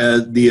good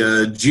at the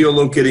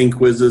geolocating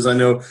quizzes. I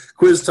know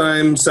Quiz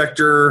Time,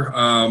 Sector.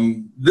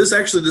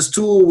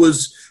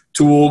 This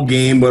tool,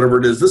 game, whatever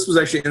it is. This was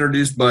actually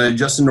introduced by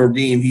Justin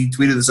Nordine. He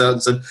tweeted this out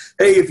and said,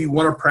 hey, if you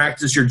want to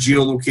practice your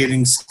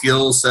geolocating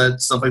skill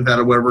set, stuff like that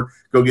or whatever,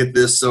 go get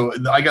this. So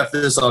I got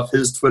this off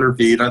his Twitter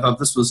feed. I thought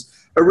this was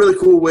a really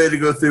cool way to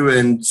go through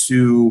and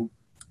to,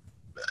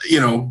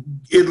 you know,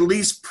 at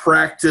least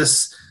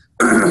practice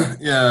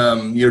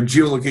your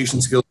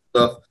geolocation skill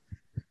stuff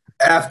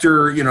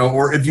after, you know,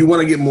 or if you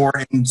want to get more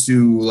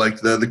into like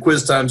the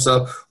quiz time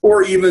stuff,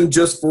 or even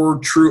just for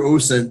true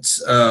OSINT,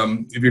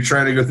 if you're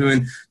trying to go through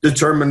and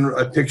determine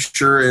a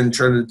picture and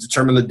try to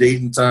determine the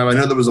date and time. I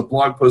know there was a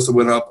blog post that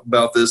went up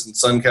about this in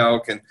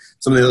SunCalc and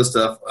some of the other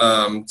stuff.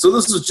 So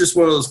this is just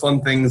one of those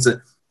fun things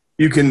that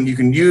you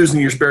can use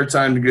in your spare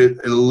time to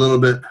get a little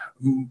bit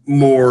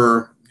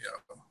more, you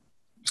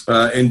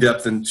know, in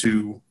depth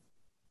into,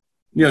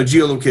 you know,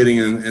 geolocating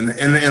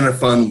in a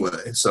fun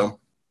way. So.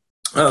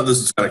 Oh, this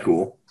is kind of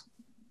cool.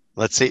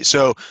 Let's see.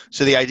 So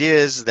the idea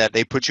is that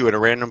they put you in a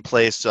random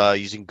place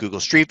using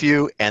Google Street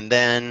View, and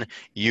then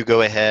you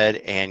go ahead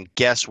and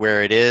guess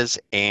where it is,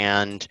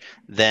 and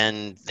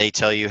then they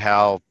tell you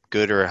how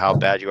good or how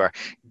bad you are.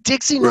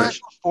 Dixie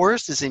National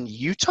Forest is in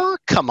Utah?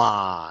 Come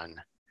on.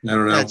 I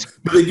don't know.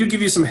 But they do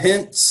give you some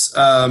hints,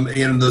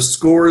 and the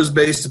score is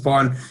based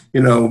upon,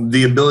 you know,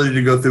 the ability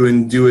to go through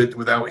and do it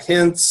without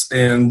hints,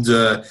 and,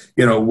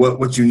 you know,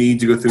 what you need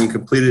to go through and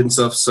complete it and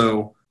stuff.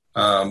 So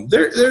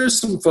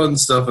there's some fun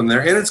stuff in there,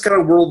 and it's kind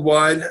of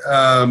worldwide.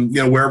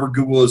 You know, wherever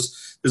Google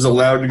is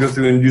allowed to go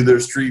through and do their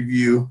Street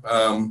View,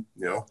 you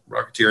know,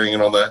 Rocketeering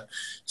and all that.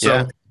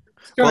 So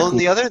Well, cool. and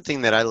the other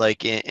thing that I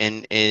like,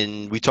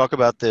 and we talk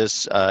about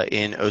this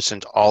in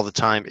OSINT all the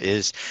time,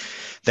 is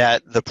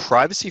that the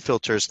privacy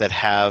filters that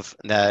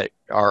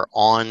are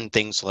on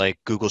things like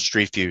Google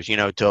Street View,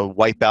 to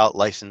wipe out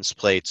license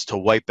plates, to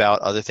wipe out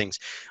other things,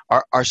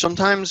 are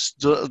sometimes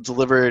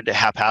delivered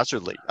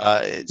haphazardly,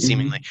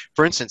 seemingly.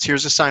 For instance,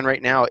 here's a sign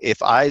right now.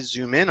 If I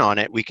zoom in on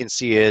it, we can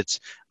see it's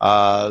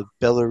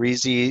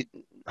Belarusi.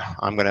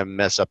 I'm going to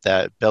mess up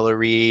that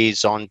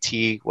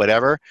Belarusi,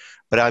 whatever.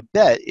 But I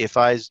bet if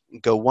I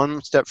go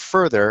one step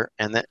further,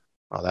 and then,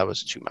 oh, that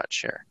was too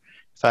much here.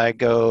 If I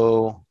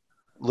go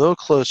a little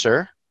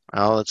closer,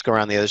 well, let's go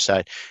around the other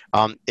side.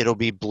 It'll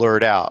be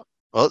blurred out.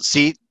 Well,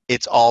 see,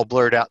 it's all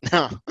blurred out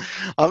now.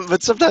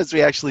 But sometimes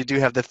we actually do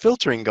have the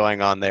filtering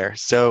going on there.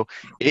 So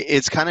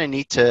it's kind of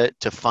neat to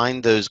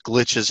find those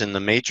glitches in the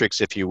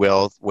matrix, if you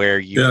will, where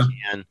you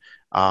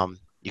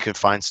can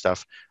find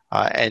stuff.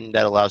 And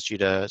that allows you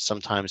to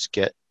sometimes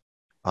get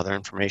other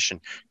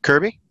information.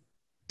 Kirby?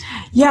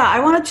 Yeah,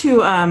 I wanted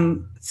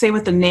to say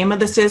what the name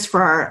of this is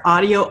for our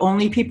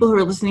audio-only people who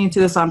are listening to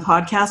this on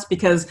podcast,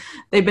 because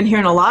they've been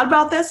hearing a lot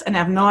about this and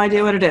have no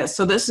idea what it is.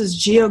 So this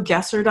is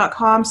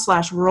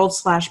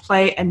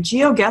geoguessr.com/world/play, and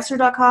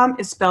geoguessr.com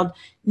is spelled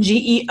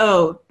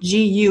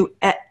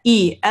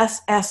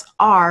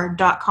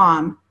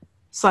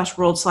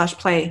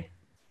GEOGUESSR.com/world/play.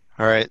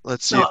 All right,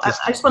 let's see. So I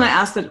just want to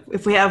ask that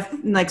if we have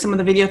like some of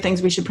the video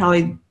things, we should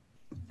probably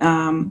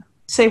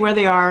say where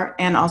they are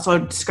and also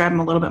describe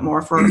them a little bit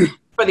more for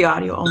the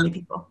audio only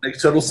people.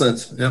 Makes total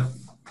sense. Yeah.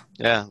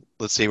 Yeah.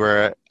 Let's see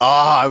where. Oh,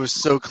 I was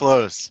so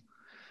close.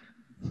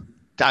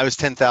 I was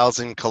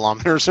 10,000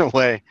 kilometers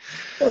away.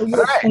 All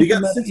right, you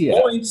got 6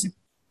 points.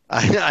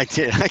 I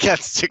did. I got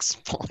 6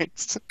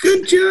 points.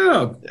 Good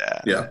job.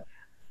 Yeah.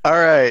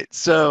 All right.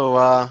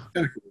 So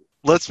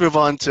let's move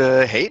on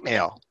to hate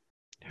mail.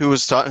 Who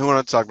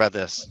wanted to talk about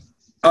this?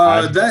 Who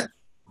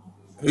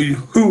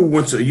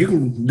wants to? You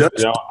can.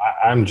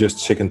 I'm just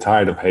sick and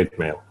tired of hate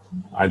mail.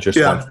 I just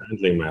want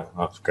friendly mail.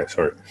 Oh, okay,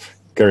 sorry.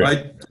 Carry on.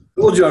 I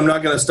told you I'm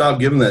not going to stop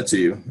giving that to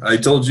you. I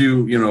told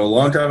you, a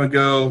long time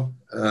ago.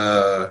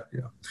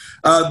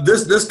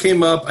 This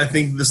came up, I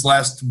think, this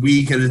last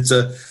week, and it's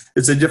a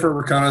different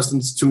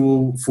reconnaissance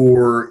tool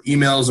for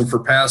emails and for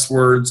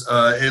passwords.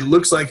 It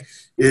looks like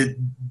it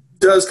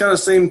does kind of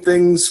same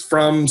things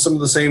from some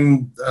of the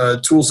same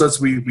tool sets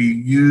we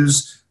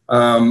use,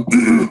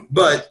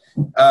 but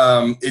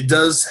it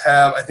does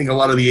have, I think, a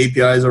lot of the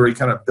APIs already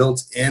kind of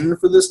built in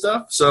for this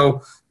stuff.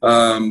 So,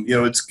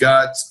 it's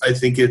got, I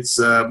think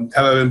it's have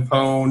been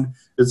pwned.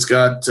 It's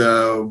got,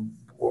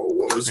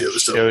 what was the other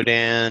stuff?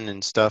 Shodan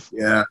and stuff.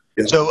 Yeah.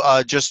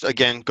 So just,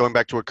 again, going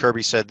back to what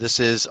Kirby said, this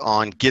is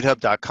on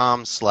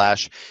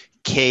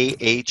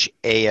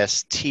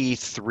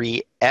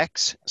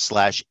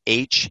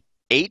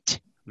github.com/KHAST3X/H8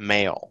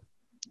 mail.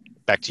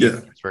 Back to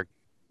you, Pittsburgh.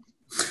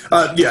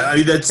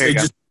 That's it.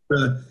 Just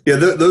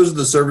those are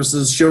the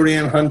services: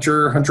 Shodan,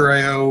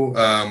 Hunter.io,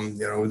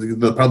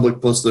 the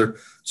public plus there.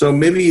 So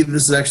maybe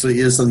this actually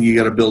is something you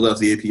got to build out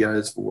the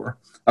APIs for.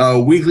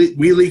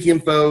 WeLeak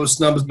info,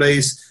 Snubs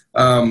base.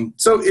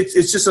 So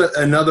it's just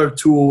another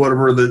tool,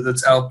 whatever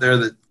that's out there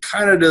that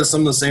kind of does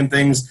some of the same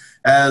things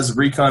as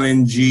Recon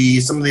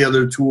NG, some of the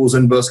other tools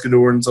in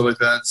Buscador and stuff like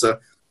that. So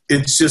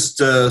it's just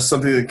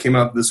something that came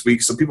out this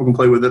week, so people can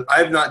play with it.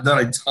 I've not done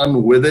a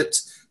ton with it.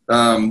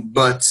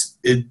 But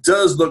it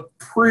does look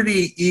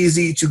pretty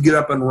easy to get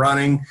up and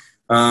running.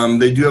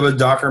 They do have a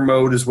Docker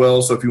mode as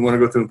well, so if you want to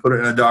go through and put it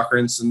in a Docker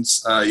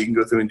instance, you can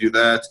go through and do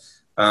that.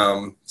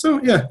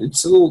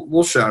 It's a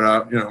little shout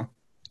out,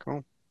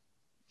 Cool.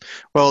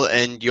 Well,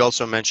 and you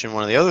also mentioned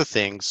one of the other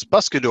things,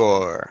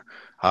 Buscador.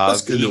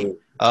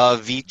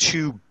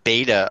 V2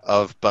 beta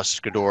of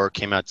Buscador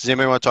came out. Does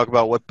anybody want to talk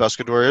about what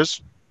Buscador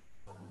is?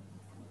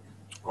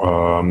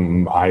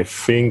 I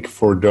think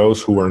for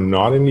those who are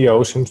not in the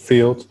OSINT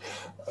field,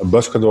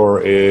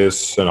 Buscador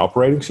is an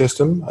operating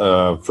system,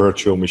 a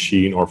virtual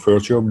machine or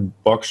virtual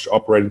box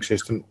operating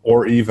system,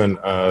 or even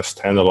a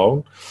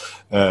standalone,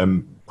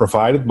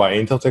 provided by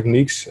Intel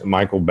Techniques,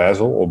 Michael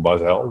Bazel or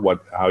Bazel,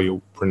 how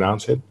you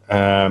pronounce it.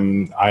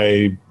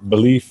 I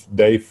believe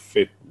Dave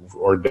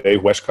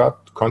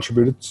Westcott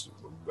contributed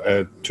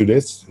to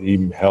this.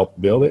 He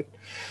helped build it,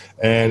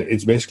 and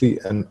it's basically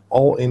an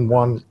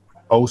all-in-one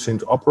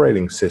OSINT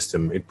operating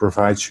system. It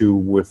provides you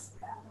with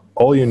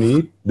all you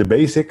need, the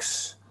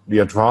basics, the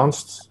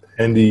advanced,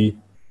 and the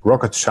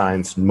rocket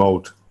science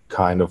mode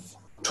kind of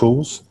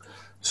tools.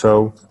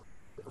 So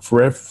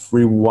for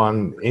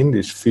everyone in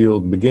this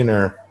field,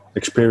 beginner,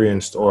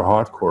 experienced, or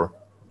hardcore,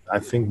 I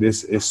think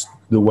this is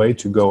the way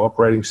to go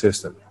operating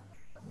system.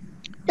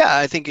 Yeah,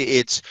 I think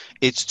it's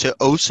to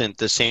OSINT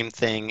the same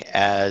thing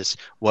as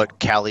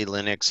what Kali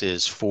Linux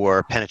is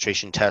for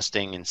penetration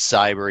testing and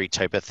cybery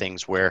type of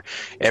things, where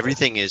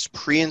everything is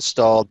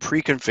pre-installed,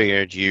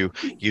 pre-configured. You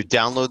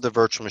download the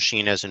virtual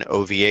machine as an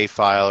OVA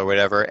file or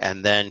whatever,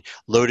 and then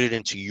load it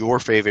into your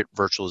favorite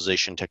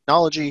virtualization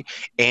technology,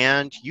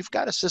 and you've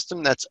got a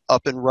system that's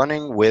up and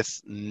running with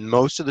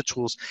most of the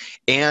tools,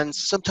 and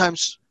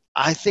sometimes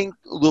I think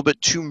a little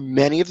bit too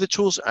many of the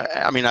tools.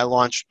 I mean, I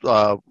launched,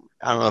 I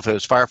don't know if it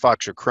was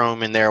Firefox or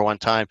Chrome in there one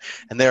time,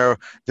 and there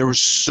were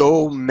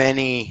so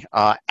many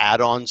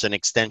add-ons and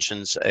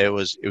extensions. It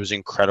was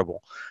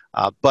incredible,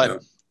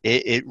 but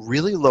it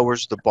really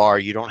lowers the bar.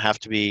 You don't have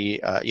to be,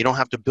 you don't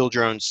have to build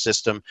your own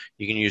system.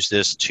 You can use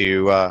this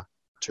to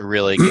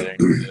really get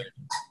a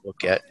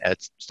look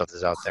at stuff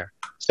that's out there.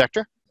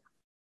 Sector?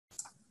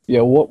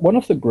 Yeah, one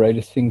of the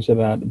greatest things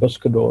about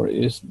Buscador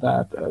is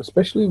that,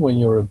 especially when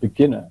you're a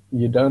beginner,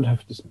 you don't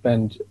have to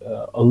spend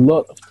a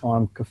lot of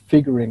time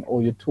configuring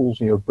all your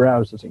tools in your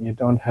browsers, and you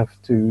don't have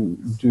to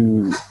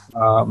do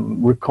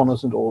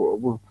reconnaissance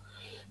or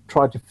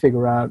try to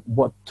figure out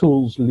what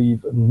tools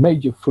leave a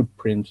major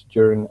footprint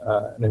during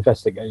an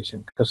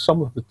investigation, because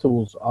some of the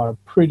tools are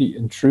pretty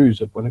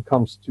intrusive when it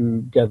comes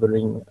to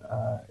gathering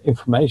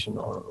information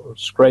or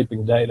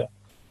scraping data.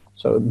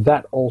 So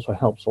that also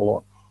helps a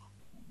lot.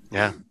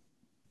 Yeah.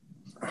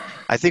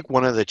 I think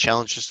one of the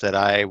challenges that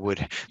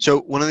so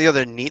one of the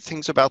other neat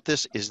things about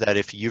this is that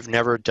if you've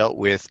never dealt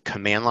with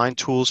command line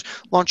tools,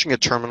 launching a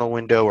terminal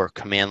window or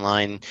command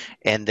line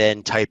and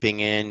then typing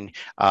in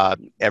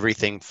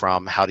everything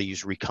from how to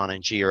use Recon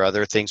NG or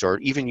other things, or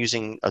even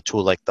using a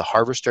tool like the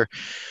Harvester,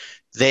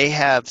 they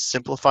have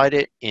simplified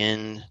it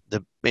in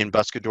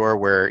Buscador,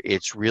 where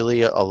it's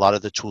really a lot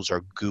of the tools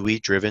are GUI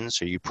driven.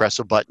 So you press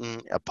a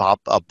button,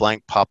 a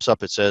blank pops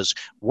up. It says,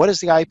 what is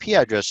the IP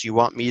address you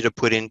want me to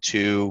put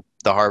into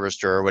the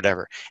Harvester or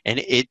whatever? And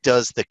it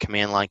does the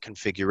command line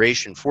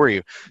configuration for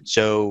you.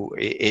 So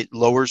it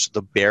lowers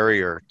the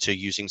barrier to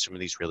using some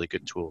of these really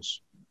good tools.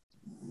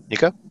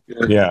 Nico?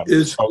 Yeah.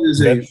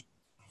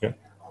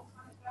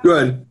 Go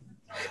ahead.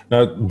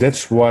 Now,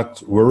 that's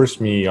what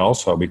worries me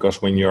also,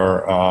 because when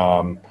you're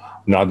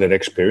not that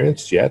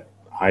experienced yet,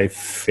 I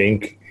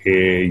think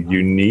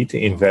you need to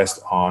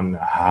invest on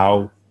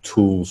how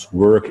tools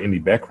work in the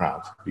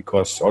background,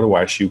 because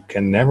otherwise you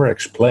can never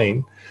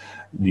explain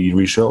the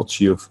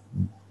results you've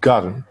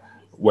gotten,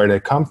 where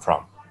they come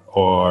from,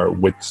 or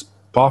which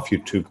path you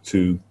took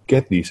to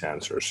get these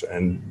answers.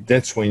 And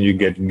that's when you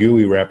get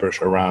GUI wrappers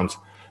around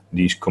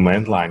these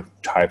command line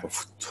type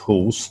of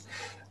tools.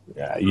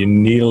 You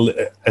need,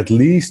 at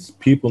least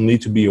people need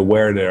to be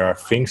aware there are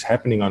things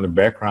happening on the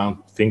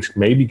background. Things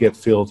maybe get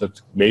filtered,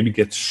 maybe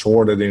get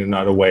sorted in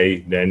another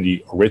way than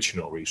the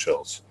original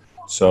results.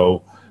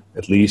 So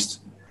at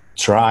least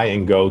try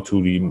and go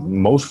to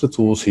most of the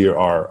tools here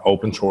are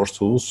open source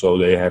tools. So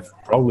they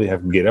probably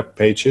have GitHub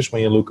pages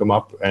when you look them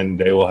up, and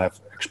they will have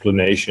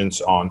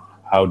explanations on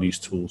how these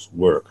tools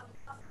work.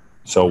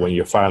 So when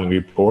you're filing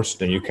reports,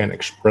 then you can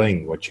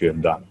explain what you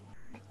have done.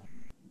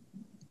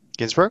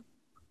 Ginsberg?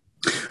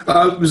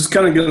 I was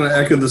kind of going to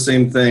echo the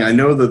same thing. I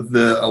know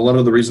that a lot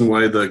of the reason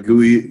why the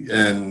GUI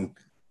and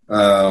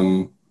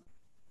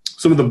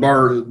some of the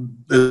bar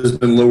has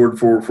been lowered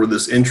for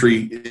this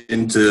entry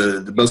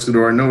into the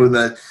Buscador. I know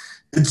that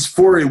it's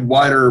for a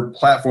wider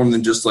platform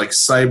than just like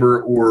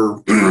cyber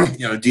or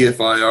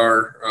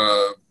DFIR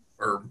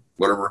or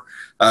whatever.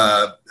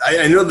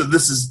 I know that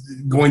this is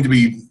going to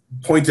be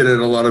pointed at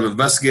a lot of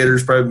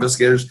investigators, private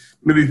investigators,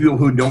 maybe people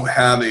who don't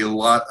have a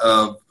lot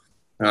of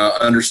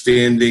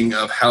understanding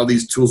of how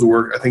these tools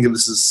work. I think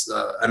this is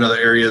another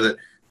area that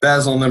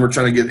Basil and them are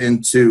trying to get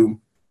into.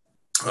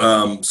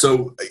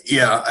 So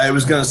yeah, I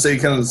was going to say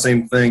kind of the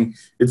same thing.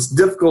 It's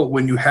difficult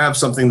when you have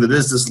something that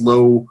is this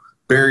low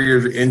barrier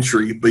to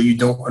entry, but you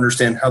don't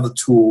understand how the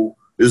tool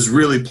is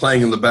really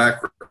playing in the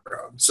background.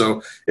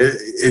 So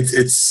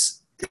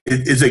it's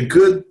a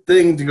good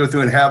thing to go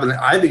through and have, and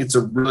I think it's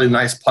a really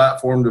nice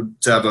platform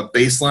to have a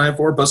baseline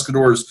for.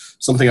 Buscador is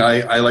something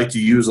I like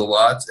to use a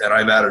lot, and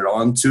I've added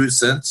on to it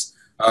since.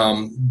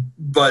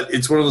 But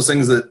it's one of those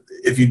things that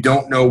if you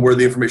don't know where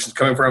the information is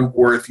coming from,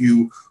 or if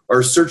you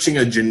are searching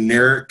a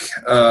generic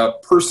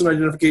person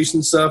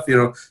identification stuff,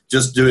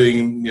 just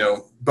doing,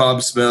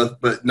 Bob Smith,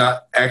 but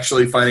not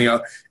actually finding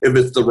out if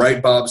it's the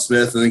right Bob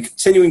Smith, and then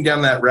continuing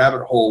down that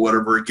rabbit hole,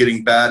 whatever,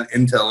 getting bad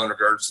intel in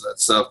regards to that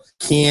stuff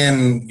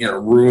can,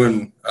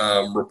 ruin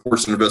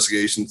reports and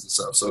investigations and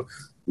stuff. So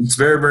it's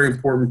very, very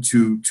important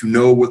to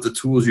know what the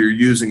tools you're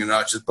using and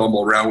not just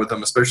bumble around with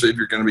them, especially if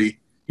you're going to be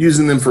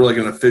using them for like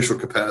an official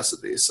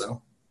capacity.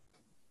 So,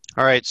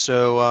 all right.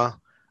 So,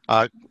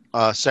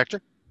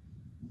 Sector.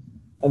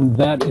 And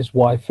that is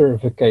why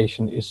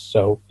verification is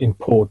so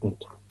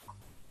important.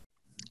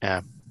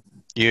 Yeah.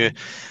 You,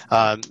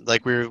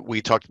 like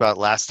we talked about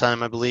last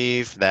time, I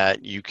believe,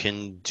 that you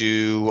can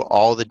do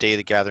all the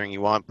data gathering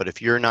you want, but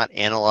if you're not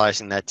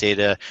analyzing that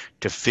data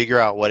to figure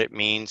out what it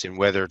means and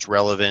whether it's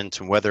relevant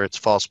and whether it's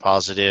false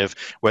positive,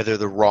 whether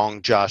the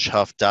wrong Josh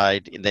Huff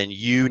died, then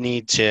you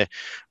need to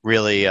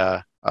really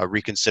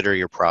reconsider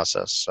your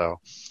process. So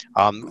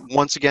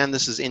once again,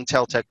 this is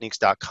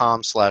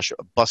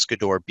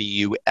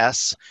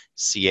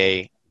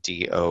inteltechniques.com/Buscador,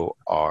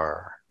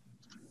 BUSCADOR.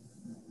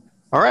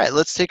 All right,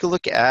 let's take a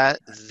look at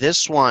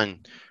this one.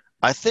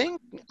 I think,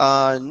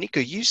 Nico,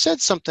 you said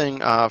something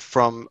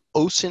from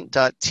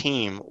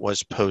OSINT.team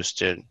was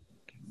posted,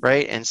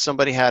 right? And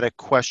somebody had a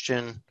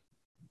question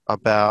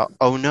about,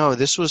 oh no,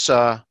 this was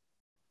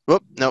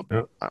Whoop, nope.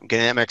 Yep. I'm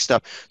getting that mixed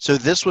up. So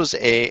this was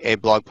a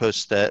blog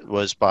post that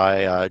was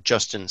by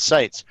Justin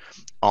Seitz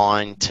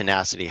on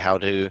tenacity, how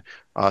to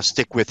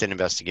stick with an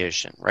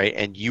investigation, right?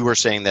 And you were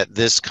saying that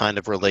this kind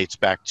of relates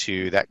back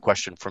to that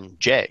question from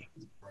Jay.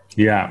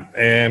 Yeah.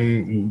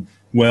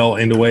 Well,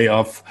 in the way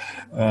of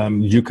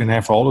you can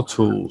have all the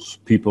tools.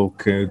 People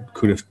could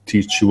have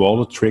teach you all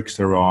the tricks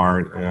there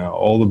are,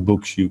 all the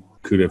books you've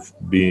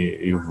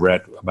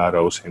read about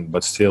OSINT,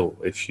 but still,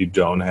 if you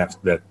don't have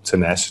that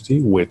tenacity,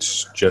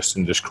 which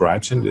Justin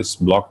describes in this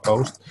blog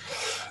post,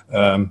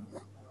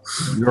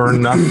 you're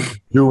not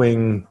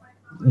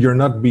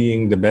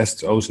being the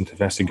best OSINT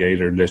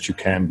investigator that you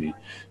can be.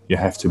 You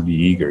have to be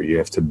eager. You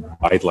have to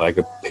bite like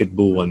a pit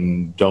bull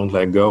and don't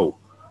let go.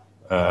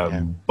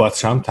 But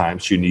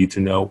sometimes you need to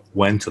know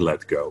when to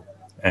let go.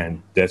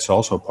 And that's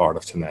also part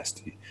of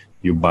tenacity.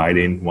 You bite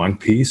in one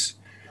piece,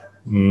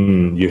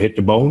 you hit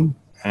the bone,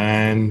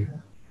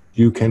 and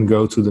you can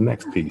go to the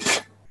next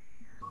piece.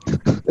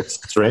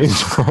 That's strange.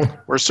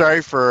 We're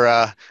sorry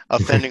for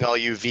offending all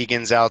you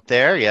vegans out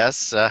there.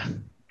 Yes.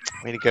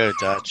 Way to go,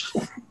 Dutch.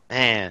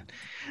 Man.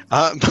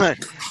 But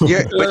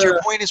your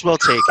point is well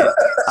taken.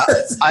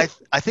 I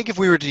think if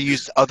we were to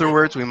use other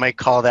words, we might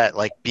call that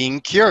like being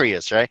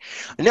curious, right?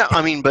 No,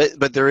 I mean,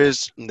 but there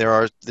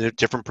are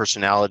different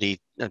personality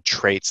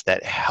traits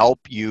that help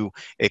you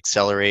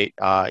accelerate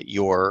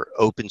your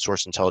open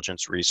source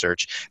intelligence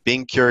research.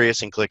 Being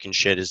curious and clicking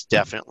shit is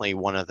definitely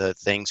one of the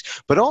things.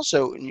 But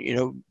also,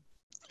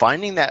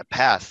 finding that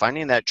path,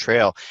 finding that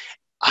trail.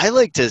 I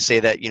like to say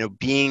that,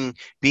 being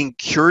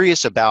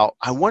curious about,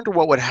 I wonder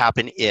what would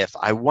happen if,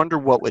 I wonder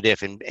what would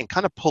if, and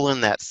kind of pull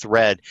in that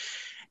thread.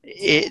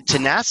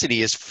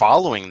 Tenacity is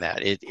following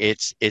that.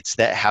 It's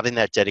that having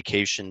that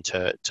dedication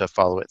to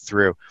follow it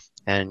through.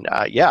 And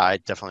I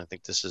definitely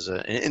think this is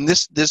and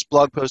this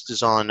blog post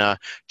is on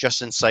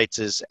Justin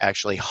Seitz's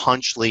actually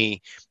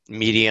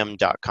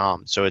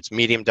hunchleymedium.com. So it's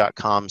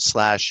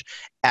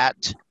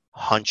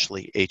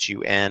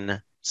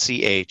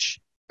medium.com/@Hunchley,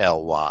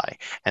 HUNCHLY,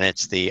 and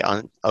it's the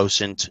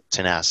OSINT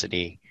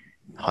tenacity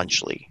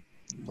Hunchley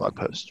blog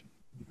post.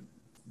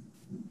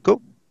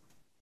 Cool.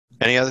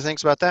 Any other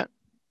things about that?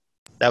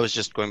 That was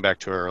just going back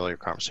to our earlier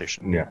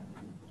conversation. Yeah.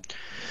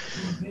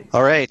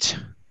 All right.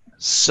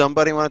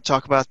 Somebody want to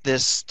talk about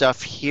this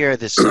stuff here,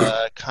 this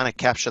kind of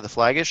capture the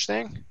flag-ish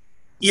thing?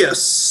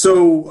 Yes.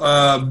 So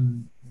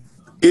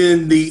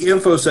in the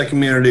InfoSec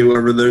community,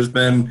 whatever, there's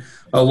been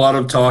a lot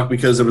of talk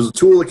because there was a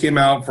tool that came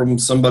out from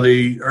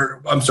somebody,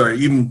 or I'm sorry,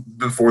 even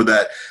before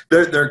that,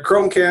 their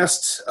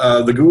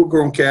Chromecast, the Google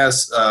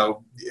Chromecast,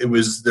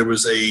 there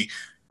was a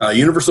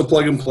universal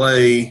plug and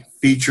play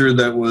feature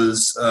that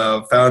was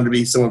found to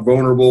be somewhat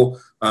vulnerable.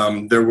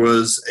 There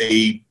was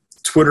a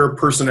Twitter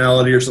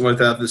personality or something like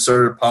that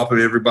started popping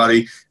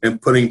everybody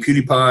and putting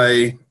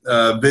PewDiePie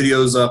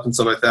videos up and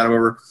stuff like that.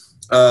 However,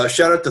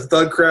 shout out to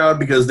Thug Crowd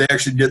because they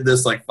actually did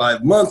this like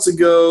 5 months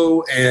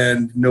ago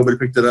and nobody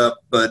picked it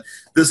up, but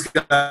this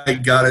guy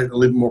got it a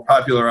little more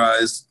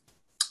popularized.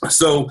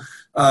 So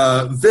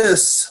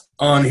this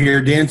on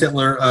here, Dan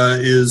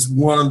Tentler is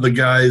one of the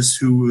guys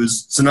who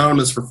is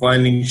synonymous for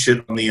finding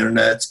shit on the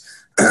internet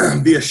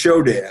via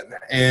Shodan.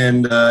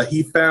 And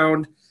he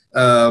found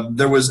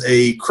there was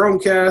a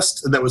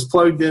Chromecast that was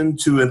plugged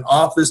into an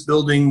office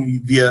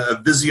building via a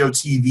Vizio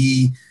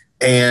TV,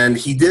 and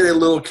he did a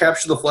little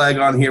capture the flag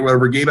on here,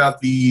 whatever, gave out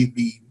the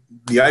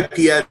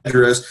IP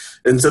address,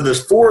 and said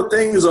there's 4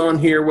 things on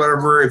here,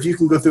 whatever, if you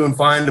can go through and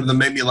find them that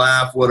made me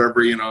laugh,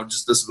 whatever,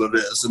 just this is what it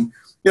is. And,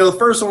 the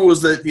first one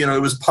was that,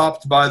 it was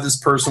popped by this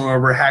person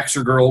over,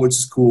 Hacker Girl, which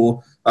is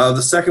cool.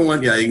 The second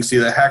one, you can see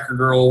that Hacker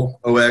Girl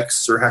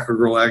OX or Hacker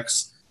Girl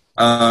X.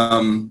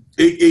 Shodan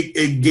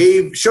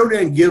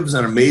gives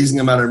an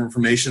amazing amount of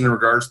information in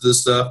regards to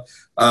this stuff.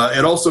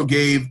 It also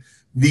gave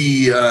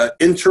the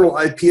internal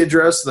IP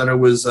address that it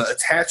was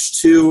attached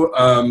to,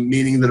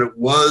 meaning that it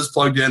was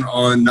plugged in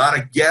on not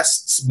a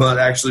guest's, but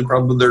actually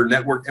probably their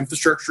network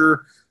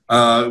infrastructure.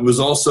 It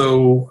was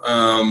also,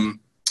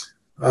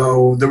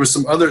 there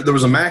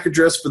was a MAC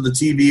address for the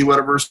TV,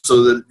 whatever,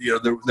 so that,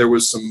 there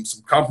was some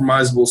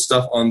compromisable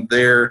stuff on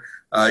there.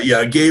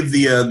 It gave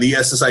the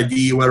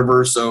SSID,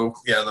 whatever, so,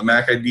 the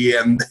MAC ID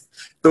and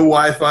the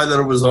Wi-Fi that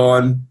it was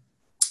on.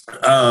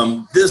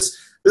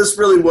 This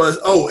really was,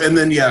 and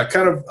then,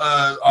 kind of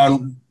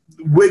on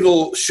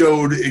Wiggle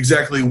showed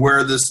exactly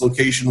where this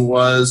location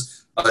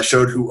was,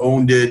 showed who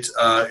owned it.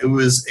 It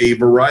was a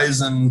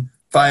Verizon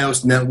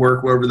Fios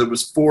network, whatever, that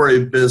was for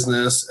a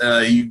business.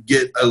 You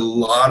get a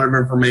lot of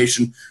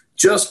information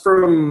just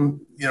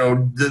from,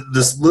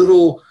 this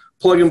little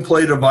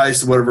plug-and-play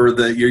device, whatever,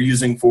 that you're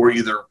using for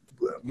either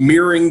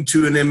mirroring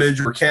to an image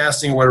or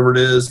casting, whatever it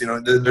is.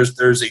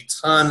 There's a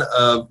ton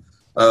of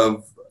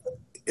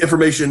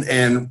information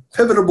and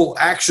pivotable,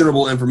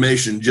 actionable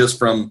information just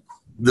from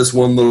this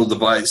one little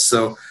device.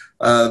 So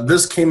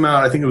this came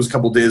out, I think it was a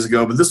couple days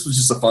ago, but this was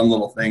just a fun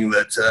little thing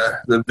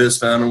that Viz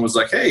found and was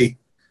like, hey,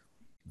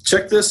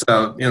 check this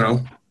out.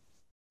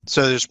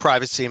 So there's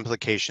privacy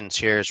implications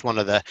here. It's one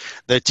of the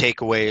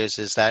takeaways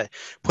is that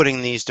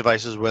putting these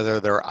devices, whether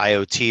they're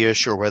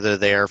IoT-ish or whether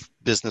they're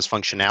business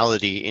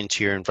functionality,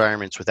 into your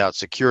environments without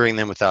securing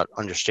them, without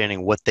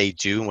understanding what they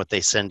do and what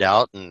they send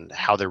out and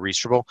how they're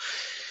reachable,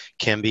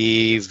 can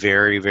be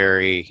very,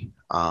 very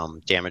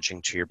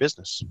damaging to your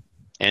business.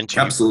 And to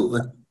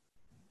Absolutely.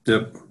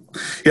 Yep.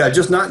 Yeah,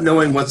 just not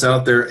knowing what's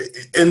out there.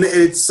 And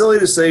it's silly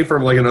to say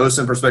from like an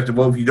OSINT perspective,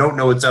 well, if you don't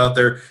know what's out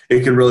there,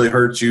 it can really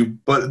hurt you.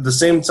 But at the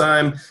same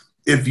time,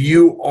 if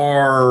you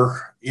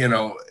are,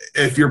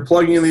 if you're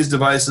plugging in these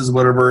devices,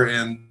 whatever,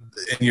 and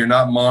you're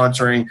not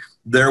monitoring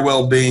their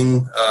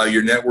well-being,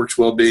 your network's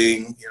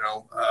well-being,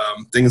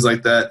 things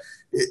like that,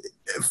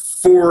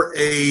 for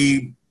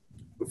a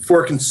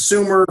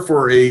consumer,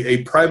 for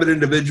a private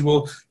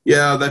individual,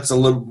 yeah, that's a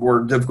little more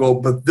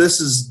difficult. But this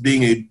is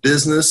being a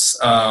business.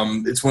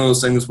 It's one of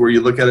those things where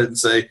you look at it and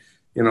say,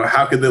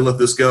 how could they let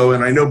this go?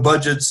 And I know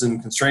budgets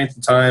and constraints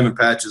and time and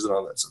patches and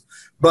all that stuff.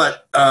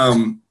 But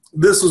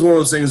this was one of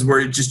those things where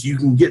you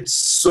can get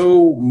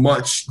so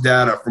much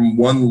data from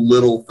one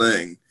little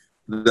thing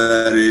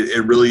that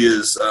it really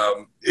is.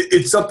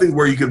 It's something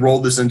where you could roll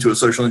this into a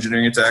social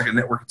engineering attack, a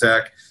network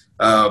attack.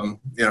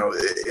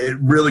 It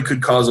really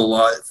could cause a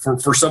lot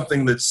for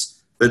something that's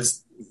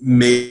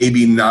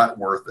maybe not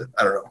worth it.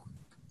 I don't know.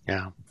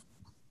 Yeah.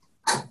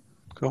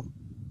 Cool.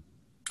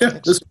 Yeah.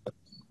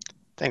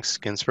 Thanks,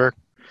 Ginsberg.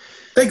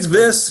 Thanks,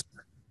 Vis.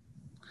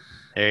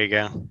 There you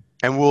go.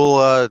 And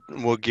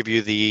we'll give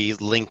you the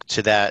link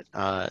to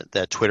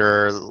that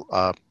Twitter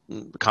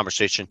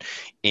conversation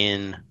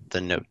in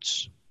the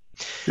notes.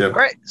 Yep. All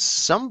right.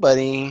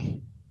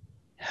 Somebody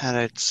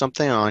had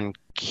something on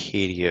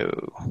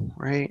Cadio,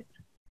 right?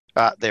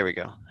 There we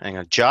go. Hang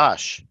on.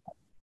 Josh,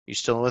 you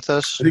still with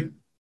us? I think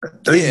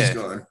he's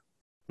gone.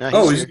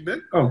 No, he's back?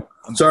 Oh,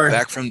 I'm sorry.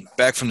 Back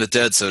from the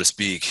dead, so to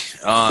speak.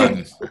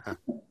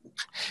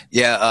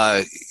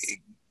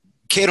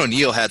 Kate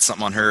O'Neill had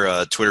something on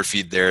her Twitter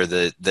feed there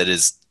that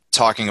is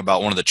talking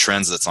about one of the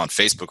trends that's on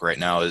Facebook right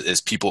now is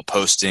people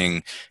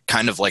posting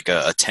kind of like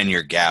a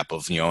 10-year gap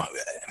of,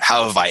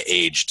 how have I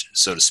aged,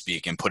 so to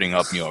speak, and putting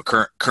up, a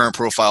current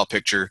profile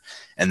picture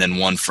and then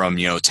one from,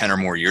 10 or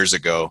more years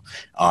ago.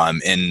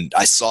 And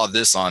I saw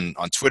this on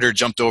Twitter,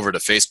 jumped over to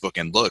Facebook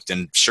and looked,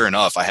 and sure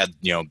enough, I had,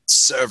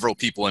 several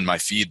people in my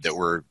feed that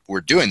were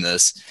doing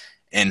this.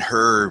 And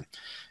her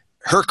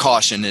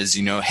caution is,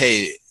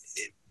 hey,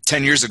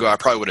 10 years ago, I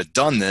probably would have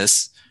done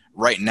this.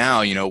 Right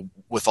now,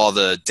 with all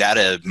the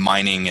data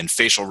mining and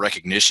facial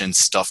recognition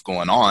stuff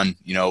going on,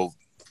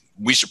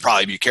 we should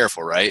probably be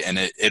careful, right? And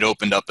it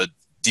opened up a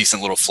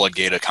decent little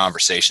floodgate of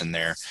conversation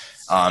there.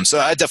 So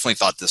I definitely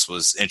thought this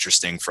was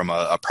interesting from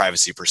a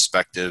privacy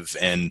perspective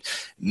and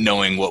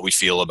knowing what we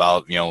feel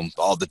about,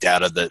 all the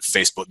data that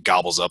Facebook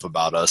gobbles up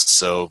about us.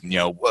 So,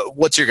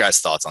 what's your guys'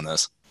 thoughts on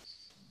this?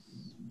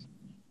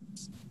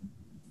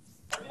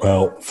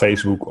 Well,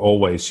 Facebook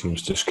always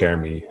seems to scare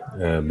me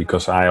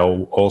because I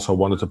also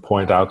wanted to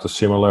point out a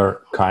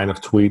similar kind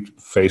of tweet,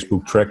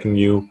 Facebook tracking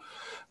you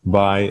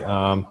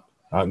by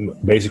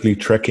basically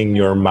tracking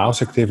your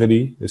mouse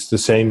activity. It's the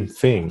same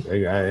thing.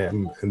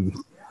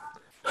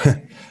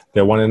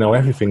 They want to know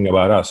everything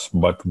about us,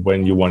 but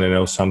when you want to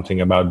know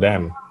something about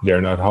them,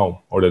 they're not home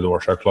or the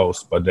doors are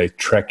closed, but they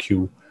track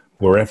you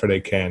wherever they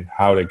can,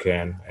 how they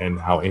can, and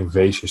how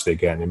invasive they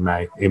can,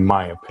 in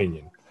my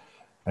opinion.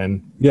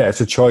 And yeah,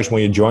 it's a choice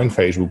when you join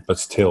Facebook, but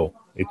still,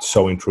 it's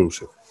so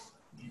intrusive.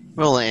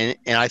 Well, and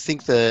I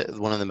think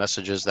one of the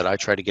messages that I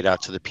try to get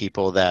out to the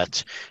people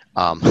that,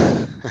 one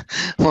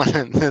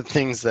of the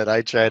things that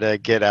I try to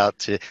get out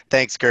to,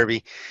 thanks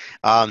Kirby,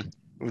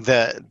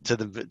 to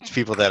the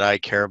people that I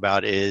care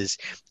about is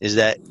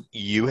that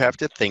you have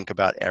to think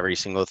about every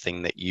single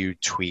thing that you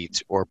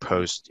tweet or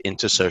post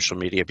into social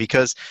media,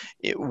 because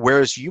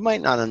whereas you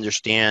might not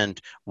understand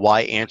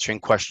why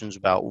answering questions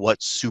about what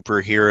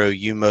superhero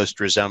you most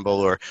resemble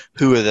or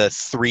who are the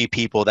 3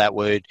 people that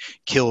would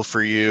kill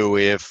for you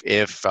if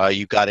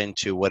you got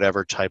into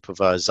whatever type of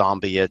a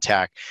zombie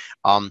attack,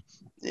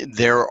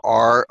 there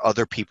are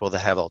other people that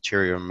have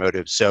ulterior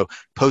motives. So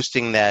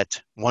posting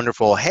that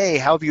wonderful, hey,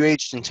 how have you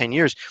aged in 10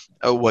 years?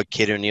 What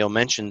Kate O'Neill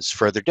mentions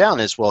further down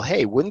is, well,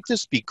 hey, wouldn't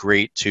this be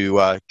great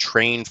to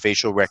train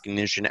facial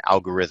recognition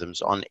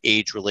algorithms on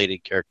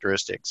age-related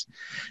characteristics?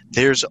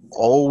 There's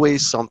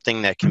always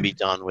something that can be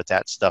done with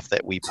that stuff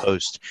that we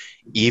post,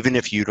 even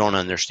if you don't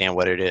understand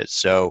what it is.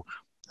 So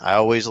I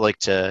always like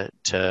to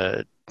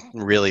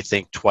really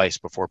think twice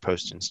before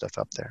posting stuff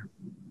up there.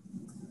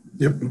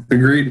 Yep,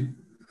 agreed.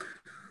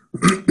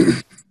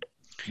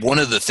 One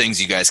of the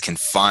things you guys can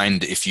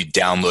find if you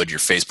download your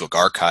Facebook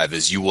archive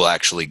is you will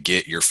actually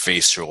get your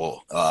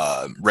facial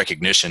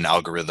recognition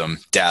algorithm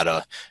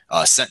data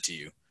sent to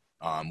you,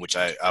 which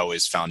I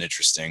always found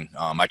interesting.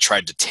 I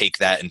tried to take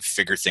that and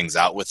figure things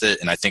out with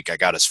it, and I think I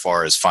got as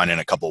far as finding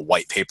a couple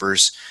white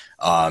papers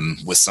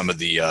with some of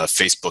the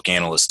Facebook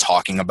analysts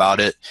talking about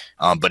it,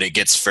 but it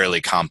gets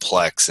fairly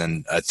complex,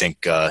 and I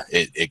think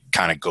it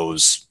kind of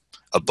goes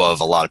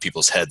above a lot of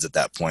people's heads at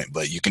that point.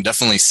 But you can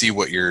definitely see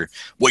what your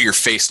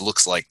face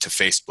looks like to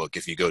Facebook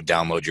if you go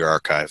download your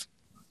archive.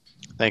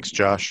 Thanks,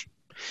 Josh.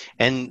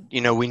 And,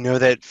 you know, we know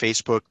that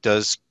Facebook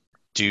does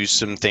do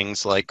some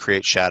things like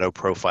create shadow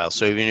profiles.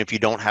 So even if you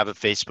don't have a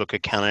Facebook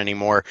account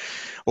anymore,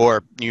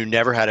 or you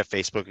never had a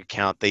Facebook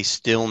account, they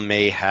still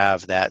may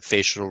have that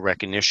facial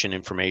recognition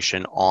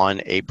information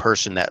on a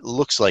person that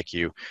looks like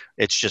you.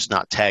 It's just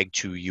not tagged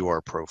to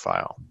your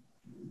profile.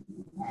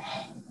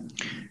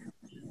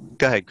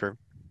 Go ahead, Kirby.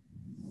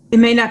 It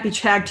may not be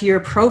tagged to your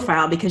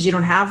profile because you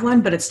don't have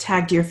one, but it's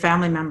tagged to your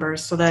family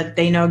members so that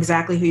they know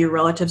exactly who your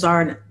relatives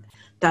are and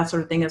that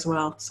sort of thing as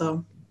well.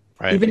 So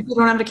even if you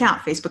don't have an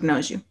account, Facebook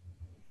knows you.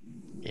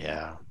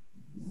 Yeah.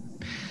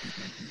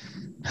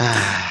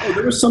 Oh,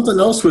 there was something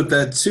else with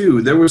that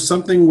too. There was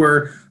something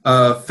where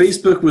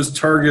Facebook was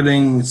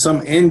targeting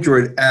some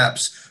Android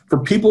apps for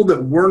people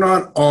that were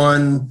not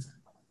on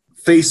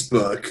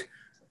Facebook,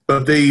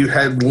 but they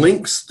had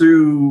links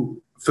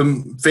through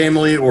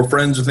family or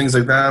friends or things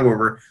like that.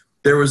 However,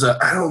 there was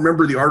I don't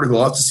remember the article.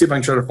 I'll have to see if I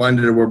can try to find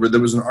it or but there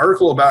was an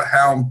article about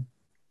how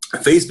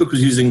Facebook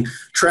was using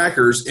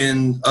trackers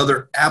in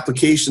other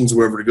applications,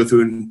 wherever, to go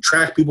through and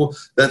track people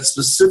that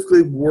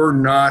specifically were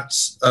not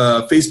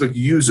Facebook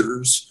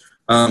users,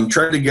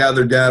 trying to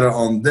gather data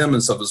on them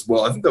and stuff as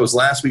well. I think that was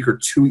last week or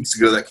 2 weeks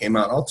ago that came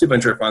out. I'll see if I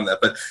can try to find that.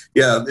 But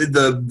yeah,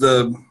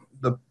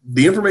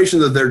 the information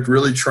that they're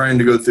really trying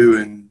to go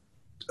through and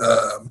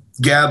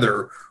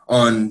gather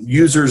on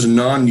users and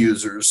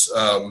non-users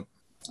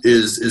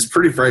is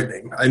pretty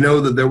frightening. I know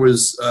that there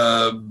was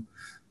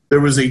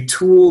a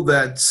tool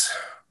that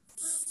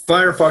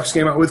Firefox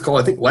came out with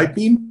called, I think,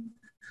 Lightbeam.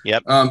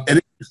 Yep. And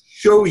it would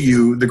show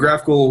you the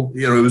graphical,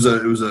 you know, it was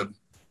a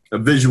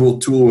visual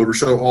tool where it would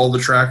show all the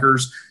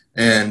trackers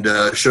and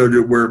showed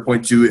it where it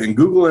pointed to. And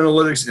Google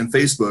Analytics and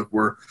Facebook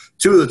were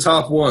two of the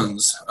top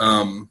ones.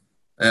 And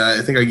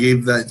I think I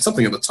gave that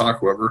something of a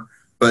talk, however.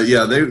 But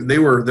yeah, they're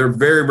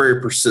very,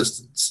 very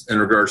persistent in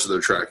regards to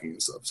their tracking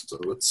and stuff. So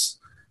it's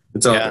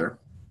out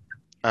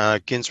there.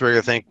 Ginsberg,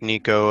 I think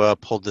Nico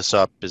pulled this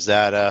up. Is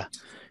that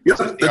Yep,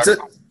 that's it.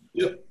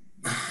 Yep.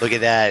 Look at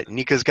that.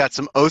 Nico's got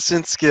some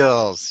OSINT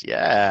skills.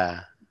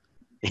 Yeah.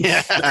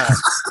 Yeah. That's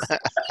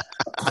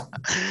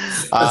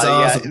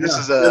awesome.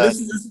 This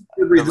is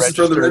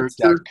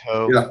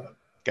register.co. Yeah.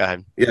 Go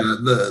ahead. Yeah,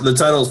 the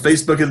title is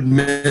Facebook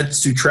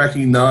Admits to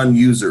Tracking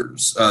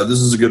Non-Users. This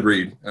is a good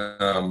read.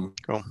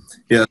 Cool.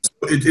 Yeah,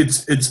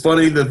 it's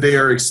funny that they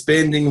are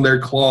expanding their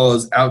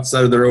claws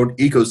outside of their own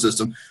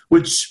ecosystem,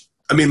 which,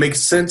 I mean, makes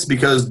sense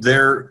because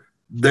their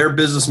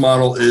business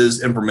model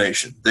is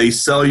information. They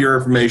sell your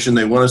information.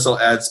 They want to sell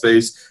ad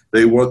space.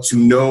 They want to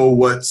know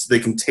what they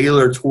can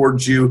tailor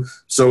towards you.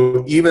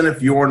 So even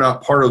if you're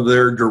not part of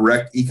their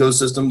direct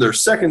ecosystem, their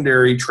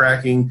secondary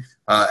tracking,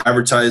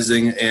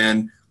 advertising,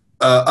 and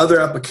other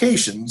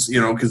applications,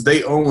 you know, because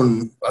they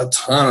own a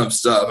ton of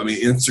stuff. I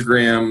mean,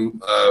 Instagram.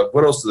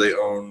 What else do they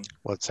own?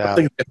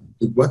 WhatsApp.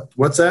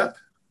 WhatsApp?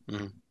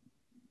 Mm-hmm.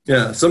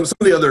 Yeah, some of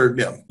the other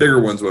bigger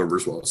ones, whatever,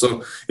 as well.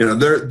 So, you know,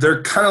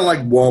 they're kind of like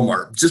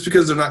Walmart. Just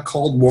because they're not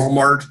called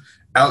Walmart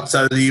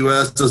outside of the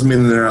U.S. doesn't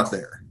mean they're not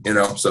there. You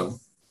know, so.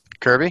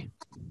 Kirby?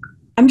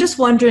 I'm just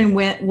wondering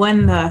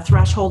when the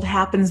threshold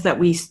happens that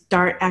we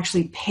start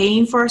actually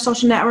paying for our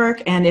social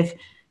network, and if,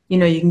 you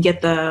know, you can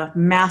get the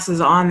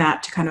masses on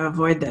that to kind of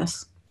avoid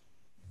this.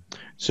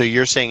 So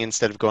you're saying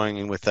instead of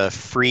going with a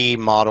free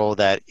model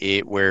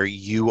where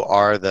you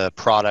are the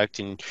product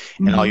and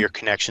all your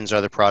connections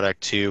are the product,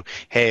 to,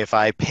 hey, if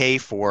I pay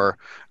for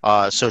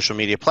a social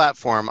media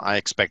platform, I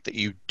expect that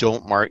you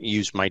don't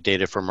use my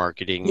data for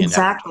marketing.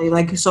 Exactly.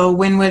 Like, so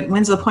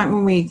when's the point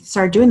when we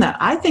start doing that?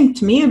 I think,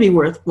 to me, it'd be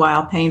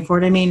worthwhile paying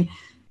for it. I mean,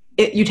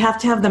 you'd have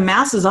to have the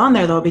masses on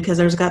there, though, because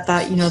there's got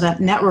that, you know, that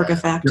network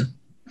effect. Yep.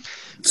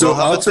 So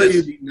I'll tell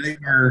you the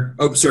nightmare.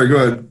 Oh, sorry, go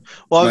ahead.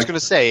 Well, I was going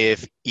to say,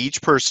 if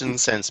each person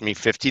sends me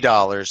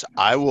 $50,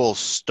 I will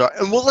start,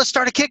 and let's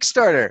start a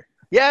Kickstarter.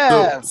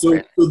 Yeah. So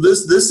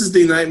this is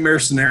the nightmare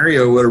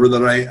scenario, whatever,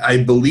 that I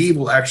believe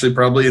will actually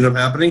probably end up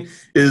happening,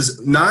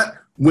 is not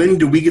when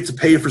do we get to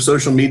pay for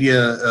social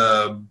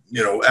media,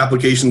 you know,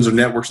 applications or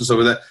networks and stuff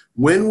like that.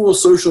 When will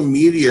social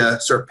media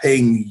start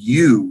paying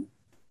you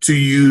to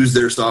use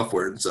their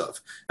software and stuff?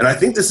 And I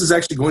think this is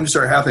actually going to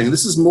start happening.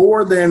 This is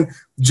more than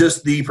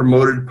just the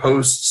promoted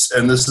posts,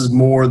 and this is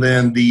more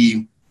than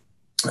the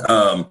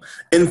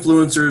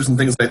influencers and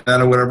things like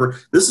that or whatever.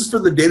 This is for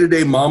the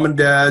day-to-day mom and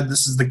dad.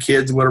 This is the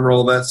kids, whatever,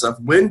 all that stuff.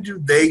 When do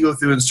they go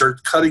through and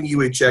start cutting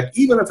you a check,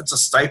 even if it's a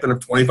stipend of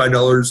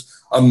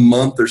 $25 a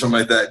month or something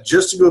like that,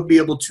 just to go be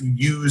able to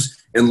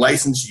use and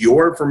license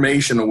your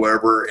information or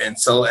whatever and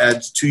sell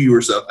ads to you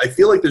or stuff? I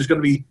feel like there's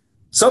going to be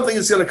something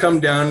that's going to come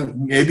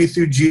down, maybe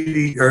through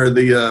GD or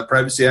the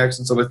Privacy Acts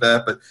and stuff like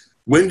that. But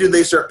when do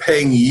they start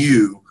paying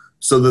you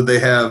so that they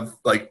have,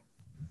 like,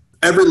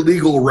 every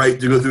legal right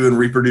to go through and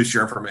reproduce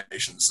your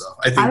information? So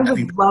I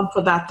would love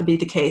for that to be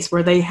the case,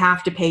 where they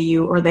have to pay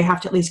you, or they have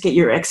to at least get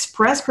your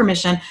express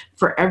permission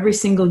for every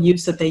single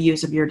use that they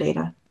use of your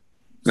data.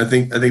 I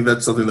think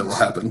that's something that will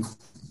happen.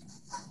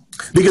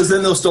 Because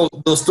then they'll still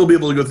be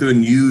able to go through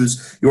and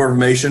use your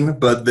information,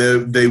 but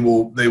they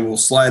will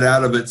slide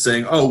out of it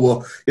saying, oh,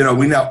 well,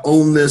 we now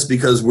own this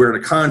because we're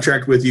in a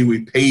contract with you.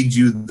 We paid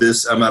you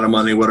this amount of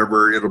money,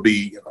 whatever it'll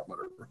be,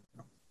 whatever.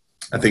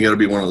 I think it'll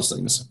be one of those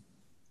things.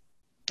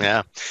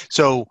 Yeah.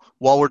 So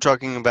while we're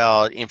talking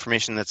about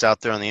information that's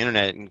out there on the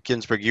internet, and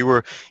Ginsburg,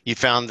 you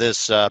found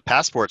this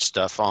passport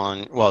stuff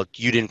on. Well,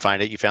 you didn't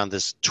find it. You found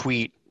this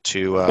tweet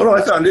to. No,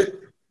 I found it.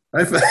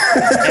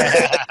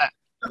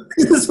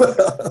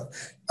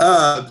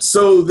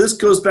 So this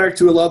goes back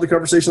to a lot of the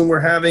conversation we're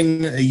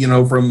having.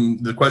 From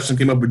the question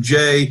came up with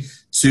Jay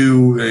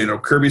to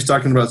Kirby's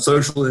talking about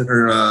social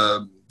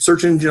or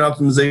search engine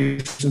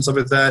optimization, stuff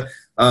like that.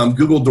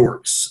 Google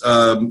Dorks.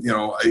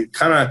 I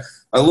kind of.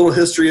 A little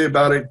history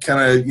about it,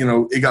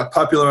 it got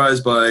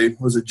popularized by,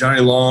 was it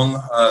Johnny Long,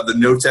 the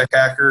no-tech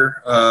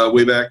hacker,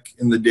 way back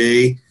in the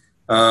day.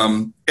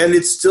 And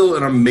it's still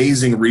an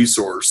amazing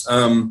resource.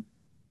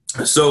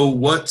 So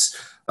what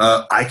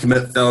I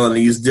Commit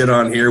Felonies did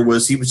on here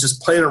was he was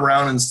just playing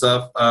around and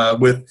stuff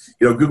with,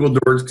 Google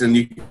Dorks, and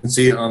you can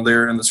see it on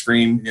there on the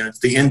screen. It's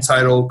the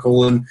entitle :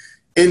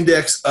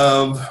 index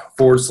of /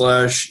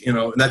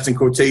 and that's in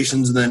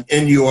quotations, and then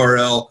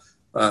NURL :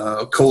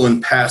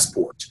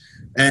 passport.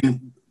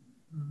 And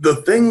the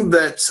thing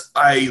that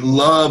I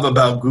love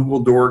about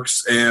Google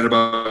Dorks and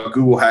about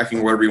Google hacking,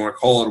 or whatever you want to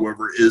call it, or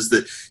whatever, is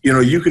that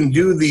you can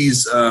do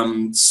these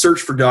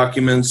search for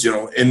documents,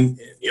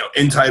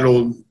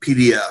 entitled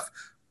PDF.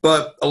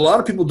 But a lot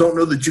of people don't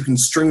know that you can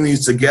string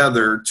these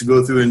together to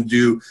go through and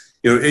do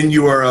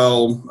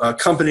NURL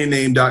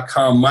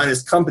companyname.com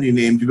minus company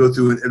name to go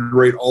through and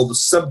iterate all the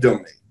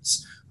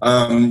subdomains.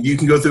 You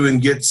can go through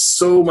and get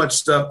so much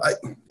stuff.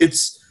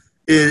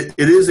 It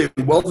is a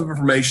wealth of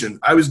information.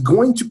 I was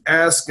going to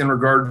ask in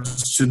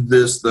regards to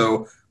this,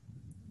 though,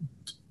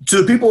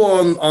 to the people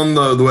on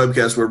the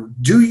webcast,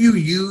 do you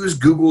use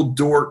Google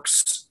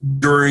Dorks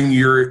during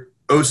your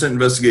OSINT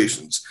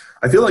investigations?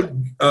 I feel like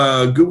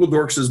Google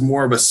Dorks is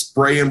more of a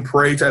spray and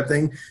pray type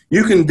thing.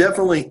 You can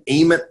definitely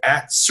aim it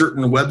at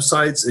certain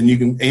websites, and you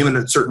can aim it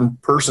at certain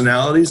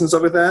personalities and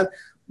stuff like that,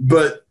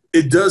 but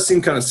it does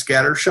seem kind of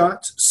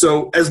scattershot.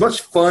 So as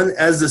much fun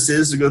as this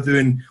is to go through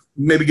and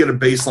maybe get a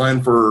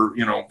baseline for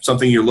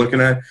something you're looking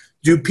at,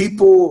 do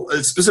people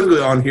specifically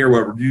on here,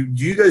 whatever, do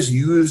you guys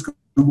use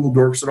Google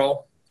Dorks at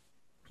all?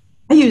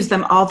 I use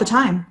them all the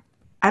time.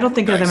 I don't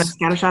think of them as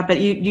scattershot, but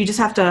you just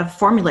have to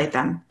formulate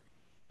them.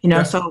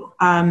 So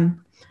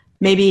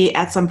maybe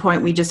at some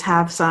point we just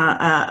have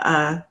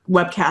a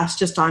webcast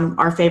just on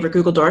our favorite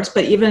Google Dorks.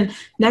 But even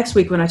next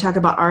week when I talk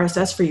about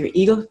RSS for your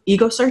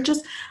ego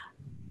searches,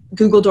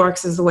 Google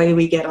Dorks is the way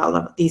we get all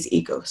of these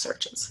ego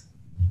searches.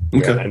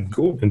 Okay, and,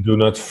 cool. And do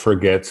not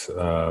forget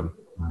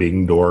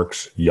Bing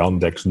Dorks,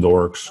 Yandex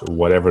Dorks,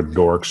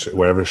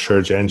 whatever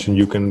search engine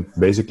you can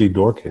basically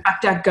dork it.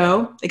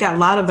 DuckDuckGo, they got a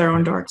lot of their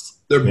own dorks.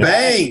 They're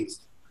bangs.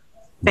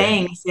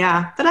 Bangs,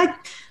 yeah. But I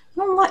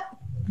don't like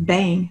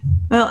bang.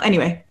 Well,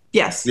 anyway,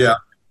 yes. Yeah.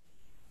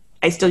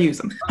 I still use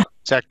them.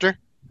 Sector?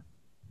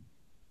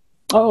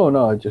 Oh,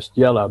 no, I just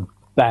yell out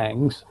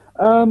bangs.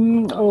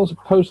 I'll also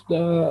post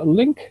a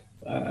link.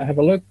 Have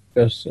a look.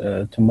 Because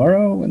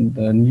tomorrow, and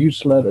the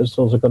newsletter is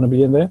also going to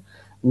be in there.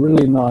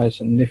 Really nice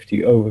and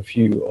nifty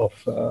overview of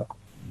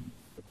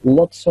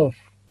lots of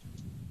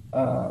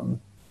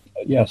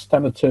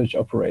standard search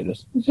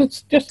operators.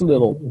 It's just a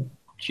little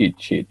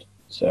cheat sheet.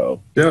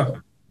 So yeah,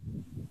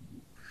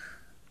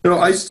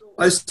 I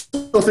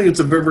still think it's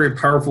a very, very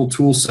powerful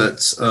tool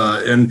set,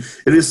 and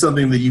it is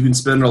something that you can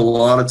spend a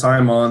lot of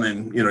time on,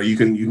 and you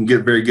can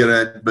get very good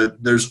at.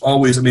 But there's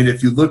always,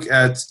 if you look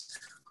at,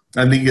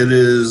 I think it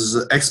is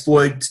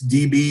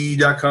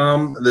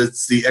exploitdb.com.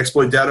 That's the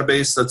exploit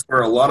database. That's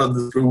where a lot of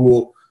the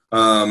Google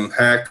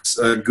hacks,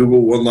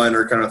 Google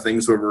one-liner kind of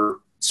things were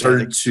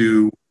started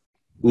to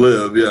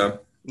live. Yeah.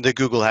 The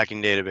Google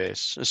hacking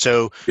database.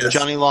 So yes.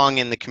 Johnny Long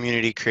in the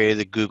community created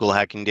the Google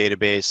hacking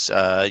database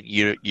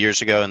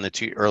years ago in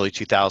the early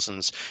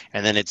 2000s,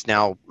 and then it's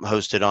now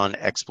hosted on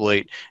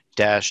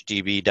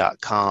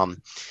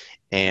exploit-db.com.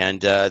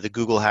 And the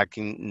Google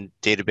hacking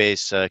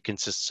database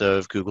consists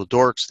of Google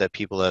Dorks that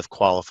people have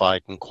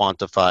qualified and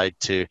quantified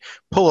to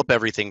pull up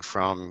everything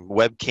from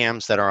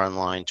webcams that are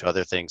online to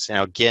other things.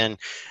 Now, again,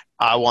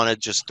 I want to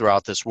just throw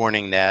out this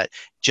warning that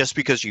just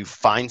because you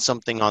find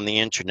something on the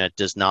internet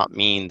does not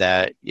mean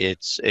that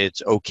it's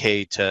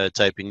okay to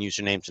type in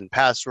usernames and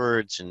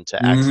passwords and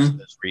to access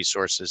those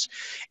resources.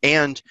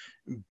 And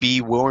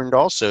be warned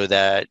also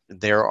that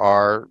there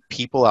are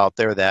people out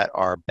there that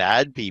are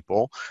bad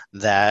people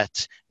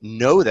that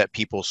know that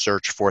people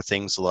search for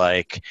things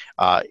like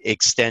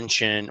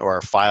extension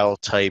or file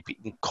type :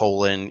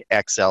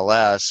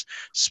 XLS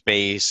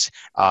space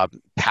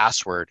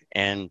password,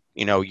 and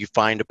you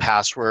find a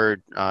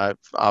password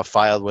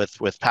filed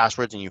with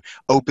passwords, and you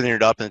open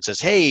it up and it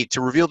says, hey,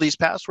 to reveal these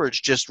passwords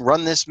just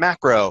run this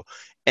macro,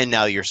 and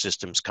now your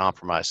system's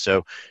compromised.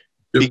 So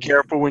be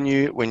careful when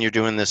you're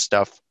doing this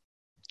stuff.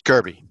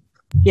 Kirby.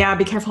 Yeah,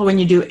 be careful when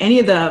you do any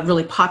of the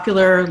really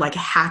popular, like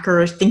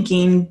hacker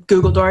thinking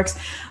Google dorks.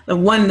 The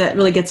one that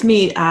really gets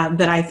me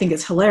that I think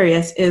is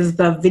hilarious is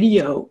the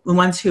video. The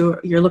ones who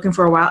you're looking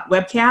for a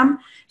webcam,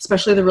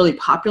 especially the really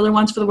popular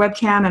ones for the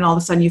webcam, and all of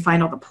a sudden you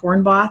find all the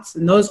porn bots,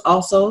 and those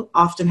also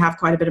often have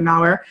quite a bit of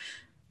malware.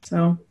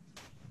 So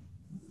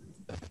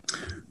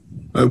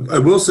I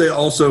will say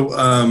also,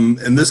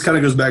 and this kind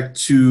of goes back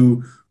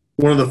to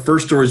one of the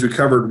first stories we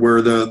covered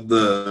where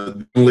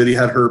the young lady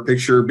had her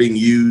picture being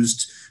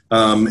used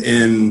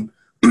in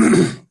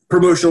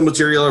promotional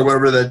material or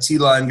whatever, that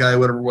T-line guy,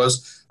 whatever it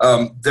was.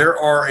 There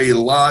are a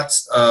lot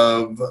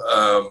of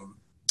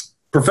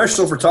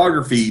professional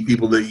photography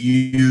people that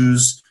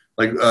use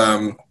like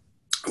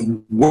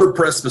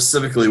WordPress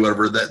specifically,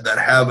 whatever, that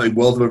have a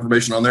wealth of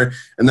information on there.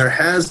 And there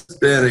has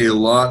been a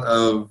lot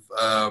of,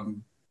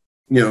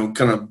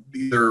 kind of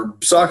either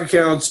sock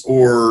accounts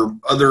or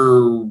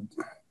other,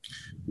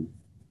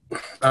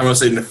 I don't want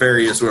to say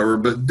nefarious, whatever,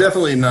 but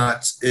definitely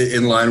not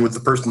in line with the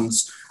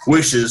person's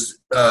wishes,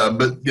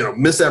 but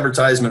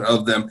misadvertisement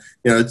of them.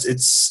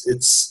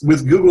 It's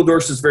with Google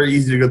Dorks, it's very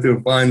easy to go through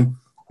and find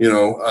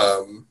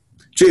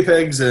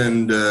JPEGs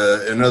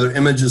and other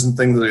images and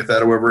things like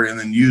that, however, and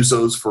then use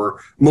those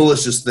for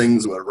malicious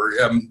things, whatever.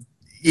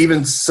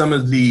 Even some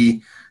of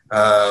the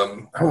I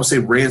don't want to say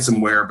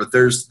ransomware, but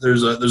there's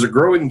a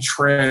growing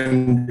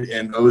trend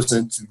in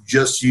OSINT to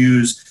just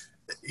use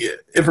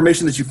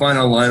information that you find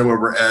online,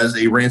 however, as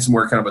a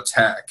ransomware kind of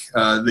attack.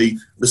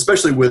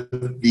 Especially with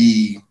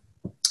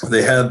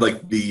they had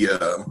like the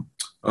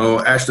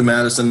Ashton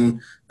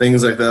Madison,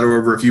 things like that.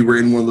 However, if you were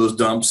in one of those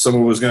dumps,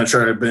 someone was going to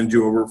try to bend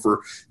you over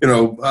for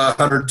 $100,000,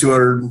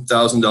 $200,000,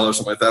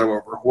 something like that.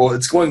 However, well,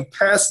 it's going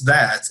past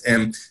that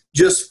and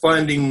just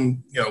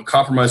finding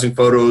compromising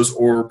photos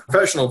or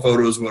professional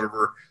photos,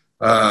 whatever,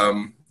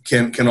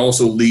 can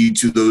also lead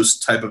to those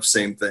type of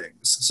same things.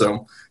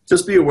 So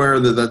just be aware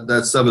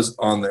that stuff is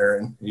on there,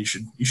 and you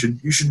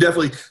should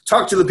definitely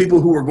talk to the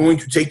people who are going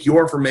to take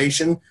your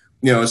information.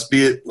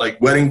 Be it like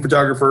wedding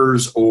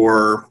photographers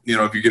or,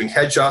 if you're getting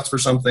headshots for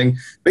something,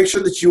 make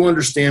sure that you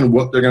understand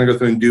what they're going to go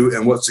through and do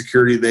and what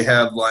security they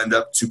have lined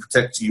up to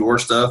protect your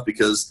stuff,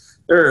 because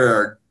there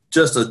are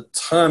just a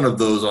ton of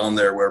those on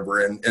there,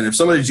 wherever. And if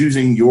somebody's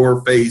using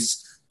your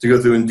face to go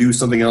through and do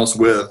something else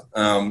with,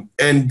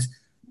 and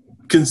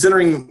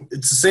considering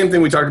it's the same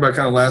thing we talked about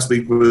kind of last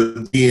week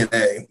with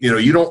DNA,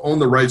 you don't own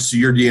the rights to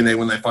your DNA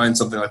when they find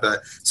something like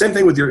that. Same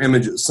thing with your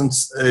images.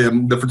 Since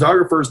the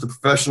photographer is the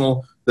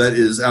professional that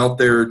is out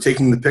there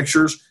taking the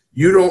pictures,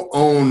 you don't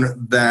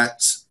own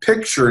that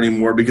picture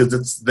anymore because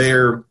it's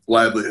their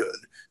livelihood.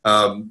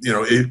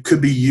 It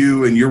could be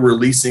you and you're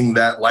releasing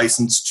that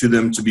license to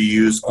them to be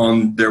used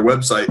on their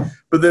website.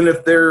 But then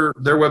if their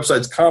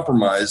website's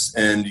compromised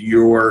and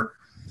your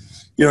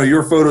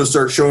photos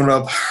start showing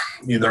up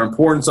either on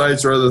porn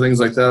sites or other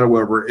things like that,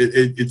 however,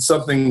 it's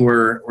something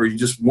where you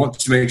just want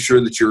to make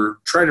sure that you're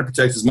trying to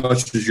protect as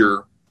much as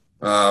your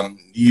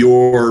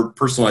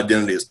personal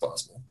identity as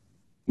possible.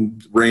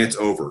 Rant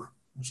over.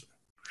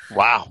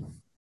 Wow.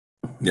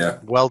 Yeah.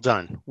 Well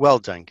done,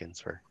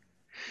 Ginsberg.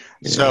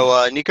 Yeah.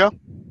 So, Nico?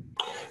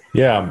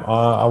 Yeah,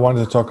 I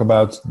wanted to talk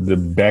about the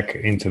Back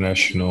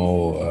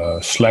International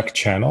Slack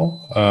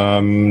channel.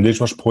 This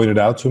was pointed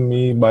out to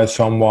me by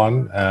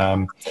someone.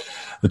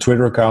 The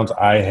Twitter account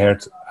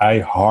I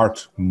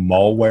Heart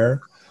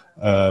Malware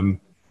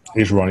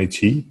is Ronnie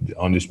T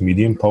on this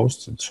Medium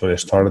post. So they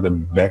started the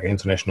Back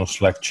International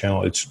Slack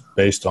channel. It's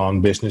based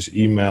on business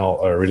email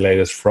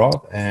related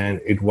fraud, and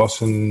it was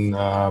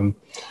a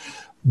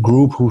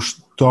group who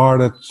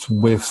started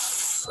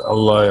with a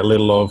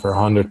little over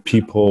 100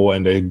 people,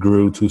 and they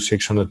grew to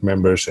 600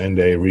 members, and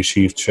they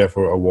received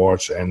several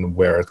awards and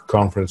were at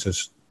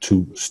conferences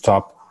to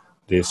stop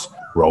this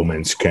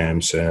romance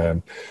scams,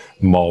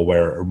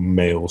 malware,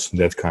 mails,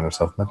 that kind of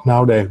stuff. But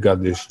now they've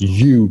got this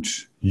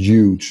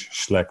huge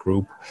Slack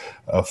group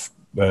of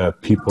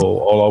people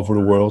all over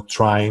the world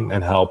trying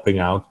and helping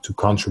out to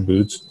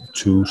contribute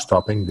to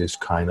stopping this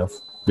kind of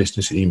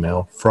business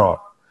email fraud.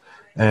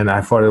 And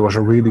I thought it was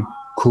a really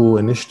cool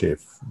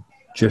initiative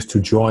just to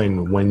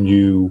join when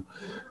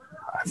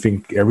I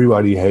think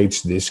everybody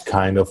hates this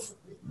kind of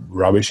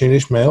rubbish in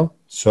his mail.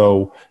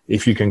 So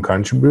if you can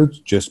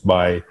contribute just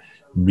by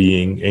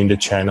being in the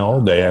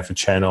channel, they have a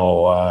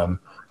channel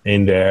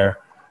in there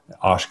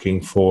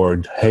asking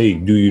for, hey,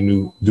 do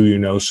you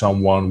know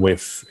someone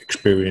with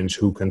experience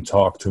who can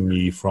talk to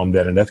me from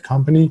that and that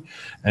company?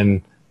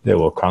 And they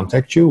will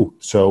contact you.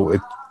 So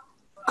it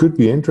could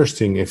be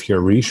interesting if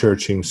you're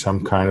researching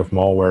some kind of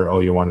malware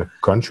or you want to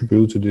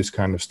contribute to this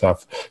kind of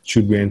stuff. It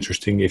should be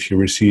interesting if you're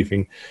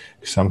receiving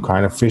some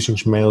kind of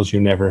phishing mails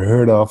you never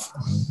heard of.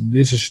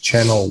 This is a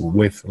channel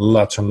with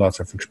lots and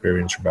lots of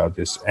experience about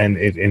this, and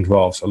it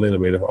involves a little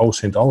bit of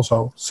OSINT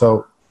also.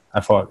 So I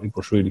thought it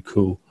was really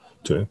cool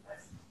to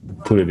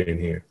put it in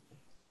here.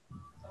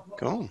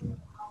 Cool.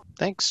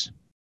 Thanks.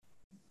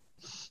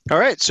 All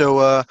right.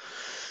 So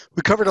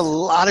We covered a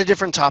lot of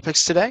different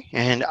topics today,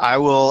 and I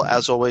will,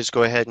 as always,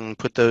 go ahead and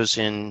put those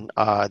in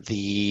a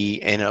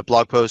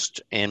blog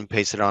post and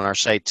paste it on our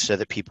site so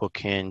that people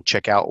can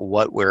check out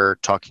what we're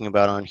talking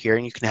about on here.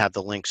 And you can have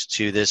the links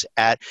to this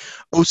at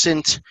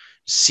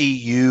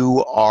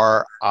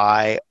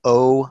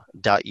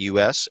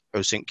OSINTCurio.us,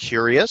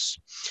 OSINTCurious.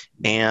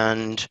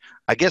 And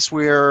I guess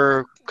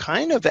we're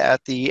kind of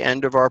at the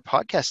end of our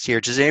podcast here.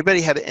 Does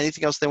anybody have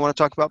anything else they want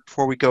to talk about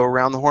before we go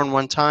around the horn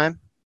one time?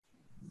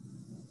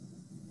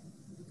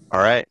 All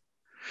right,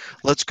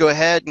 let's go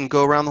ahead and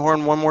go around the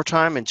horn one more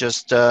time and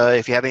just,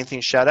 if you have anything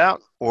to shout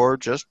out or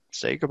just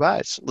say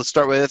goodbyes. Let's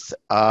start with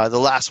the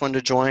last one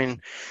to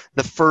join,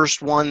 the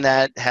first one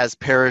that has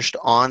perished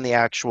on the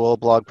actual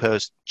blog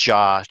post,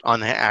 on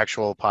the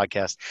actual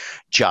podcast,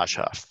 Josh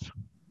Huff.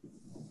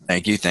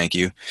 Thank you.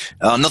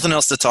 Nothing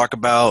else to talk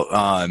about.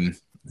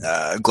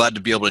 Glad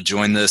to be able to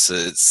join this.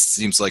 It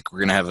seems like we're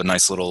going to have a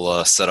nice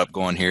little setup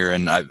going here,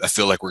 and I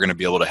feel like we're going to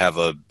be able to have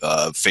a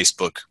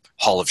Facebook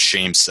Hall of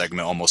Shame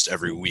segment almost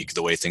every week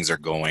the way things are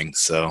going.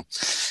 So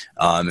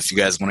if you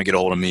guys want to get a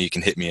hold of me, you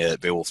can hit me at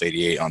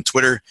Beowulf88 on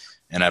Twitter,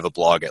 and I have a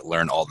blog at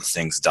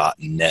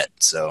learnallthethings.net.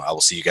 So I will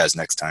see you guys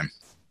next time.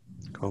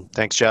 Cool.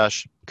 Thanks,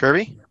 Josh.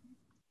 Kirby?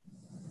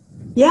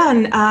 Yeah,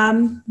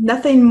 and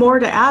nothing more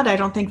to add, I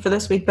don't think, for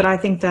this week, but I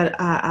think that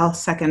I'll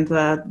second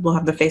we'll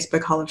have the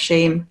Facebook Hall of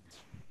Shame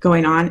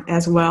going on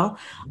as well.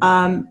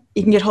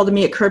 You can get hold of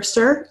me at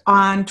kirbstr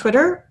on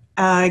Twitter,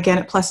 again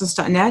at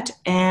plessas.net,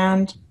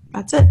 and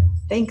that's it.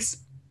 Thanks.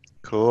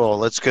 Cool.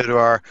 Let's go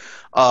to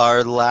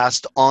our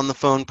last on the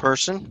phone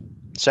person,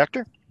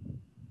 Sector.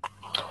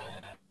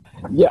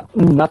 Yeah,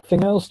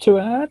 nothing else to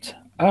add.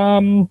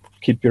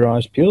 Keep your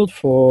eyes peeled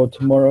for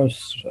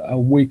tomorrow's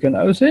week on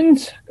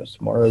OSINT, because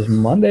tomorrow is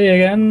Monday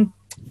again.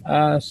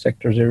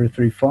 Sector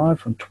 035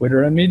 from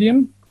Twitter and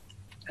Medium.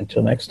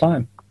 Until next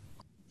time.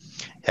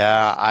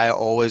 Yeah, I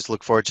always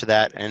look forward to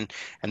that, and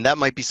that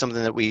might be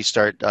something that we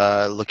start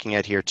looking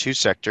at here too,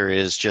 Sector,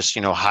 is just,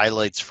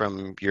 highlights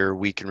from your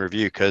week in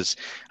review, because,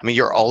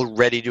 you're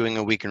already doing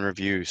a week in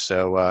review,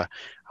 so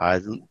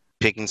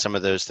picking some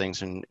of those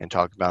things and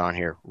talking about on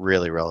here,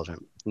 really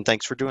relevant. And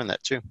thanks for doing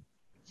that too.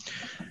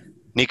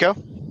 Nico?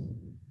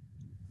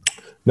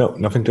 No,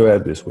 nothing to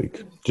add this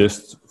week.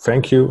 Just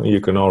thank you, and you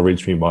can all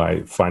reach me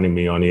by finding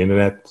me on the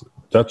internet,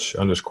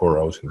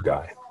 Dutch_OSINT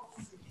guy.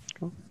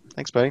 Cool.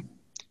 Thanks, buddy.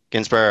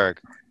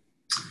 Ginsberg.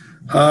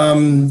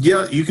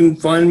 Yeah, you can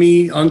find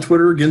me on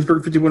Twitter,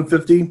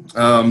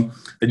 Ginsberg5150.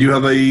 I do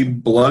have a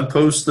blog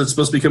post that's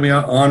supposed to be coming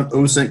out on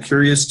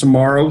OSINTCurious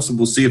tomorrow, so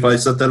we'll see if I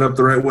set that up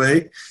the right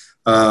way.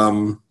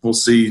 We'll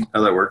see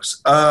how that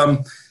works.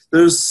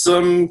 There's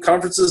some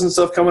conferences and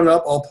stuff coming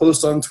up. I'll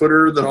post on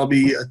Twitter that I'll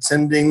be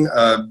attending.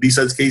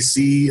 Besides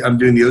KC, I'm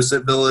doing the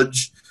OSINT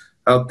Village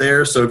out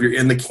there, so if you're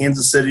in the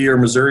Kansas City or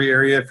Missouri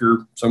area, if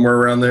you're somewhere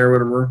around there,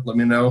 whatever, let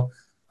me know.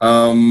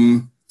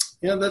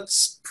 Yeah,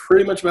 that's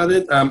pretty much about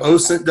it.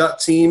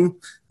 OSINT.team.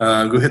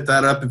 Go hit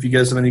that up if you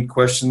guys have any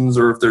questions,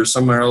 or if there's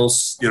somewhere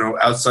else,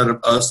 outside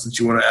of us that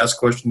you want to ask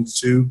questions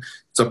to.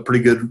 It's a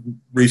pretty good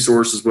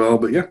resource as well.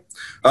 But yeah.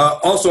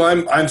 Also,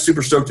 I'm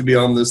super stoked to be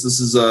on this. This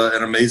is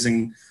an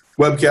amazing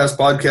webcast,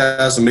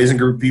 podcast, amazing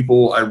group of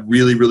people. I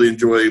really, really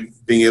enjoy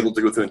being able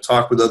to go through and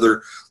talk with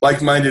other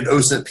like-minded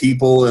OSINT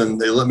people, and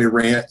they let me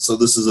rant. So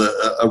this is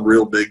a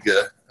real big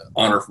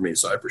honor for me.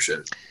 So I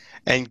appreciate it.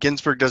 And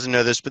Ginsberg doesn't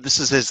know this, but this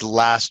is his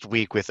last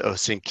week with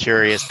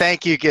OSINTCurious.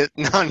 Thank you.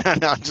 No,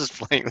 I'm just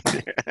playing with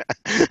you.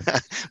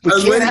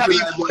 We can't have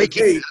you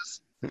liking this.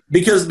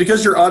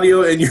 Because your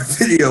audio and your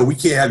video, we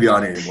can't have you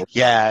on here anymore.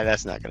 Yeah,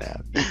 that's not going to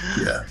happen.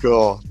 Yeah.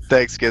 Cool.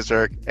 Thanks,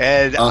 Ginsberg.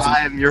 And awesome.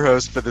 I'm your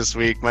host for this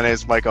week. My name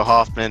is Micah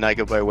Hoffman. I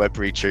go by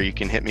WebBreacher. You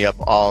can hit me up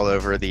all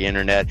over the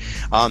internet.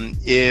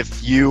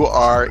 If you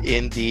are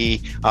in the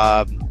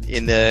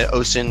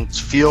OSINT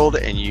field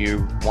and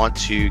you want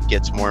to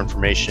get some more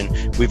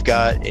information, we've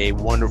got a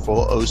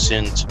wonderful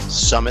OSINT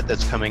summit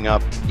that's coming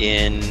up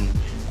in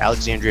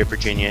Alexandria,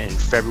 Virginia in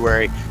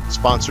February,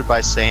 sponsored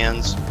by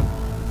SANS.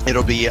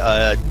 It'll be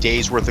a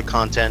day's worth of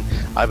content.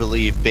 I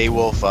believe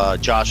Beowulf,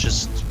 Josh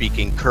is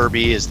speaking,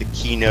 Kirby is the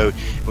keynote.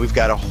 We've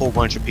got a whole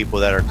bunch of people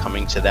that are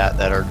coming to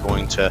that are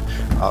going to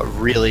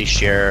really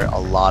share a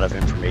lot of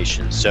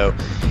information. So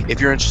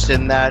if you're interested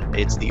in that,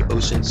 it's the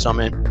OSINT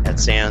Summit at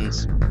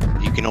SANS.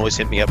 You can always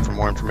hit me up for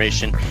more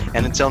information.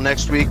 And until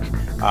next week,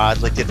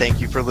 I'd like to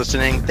thank you for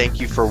listening. Thank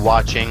you for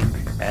watching,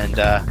 and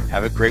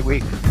have a great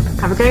week.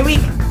 Have a great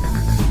week.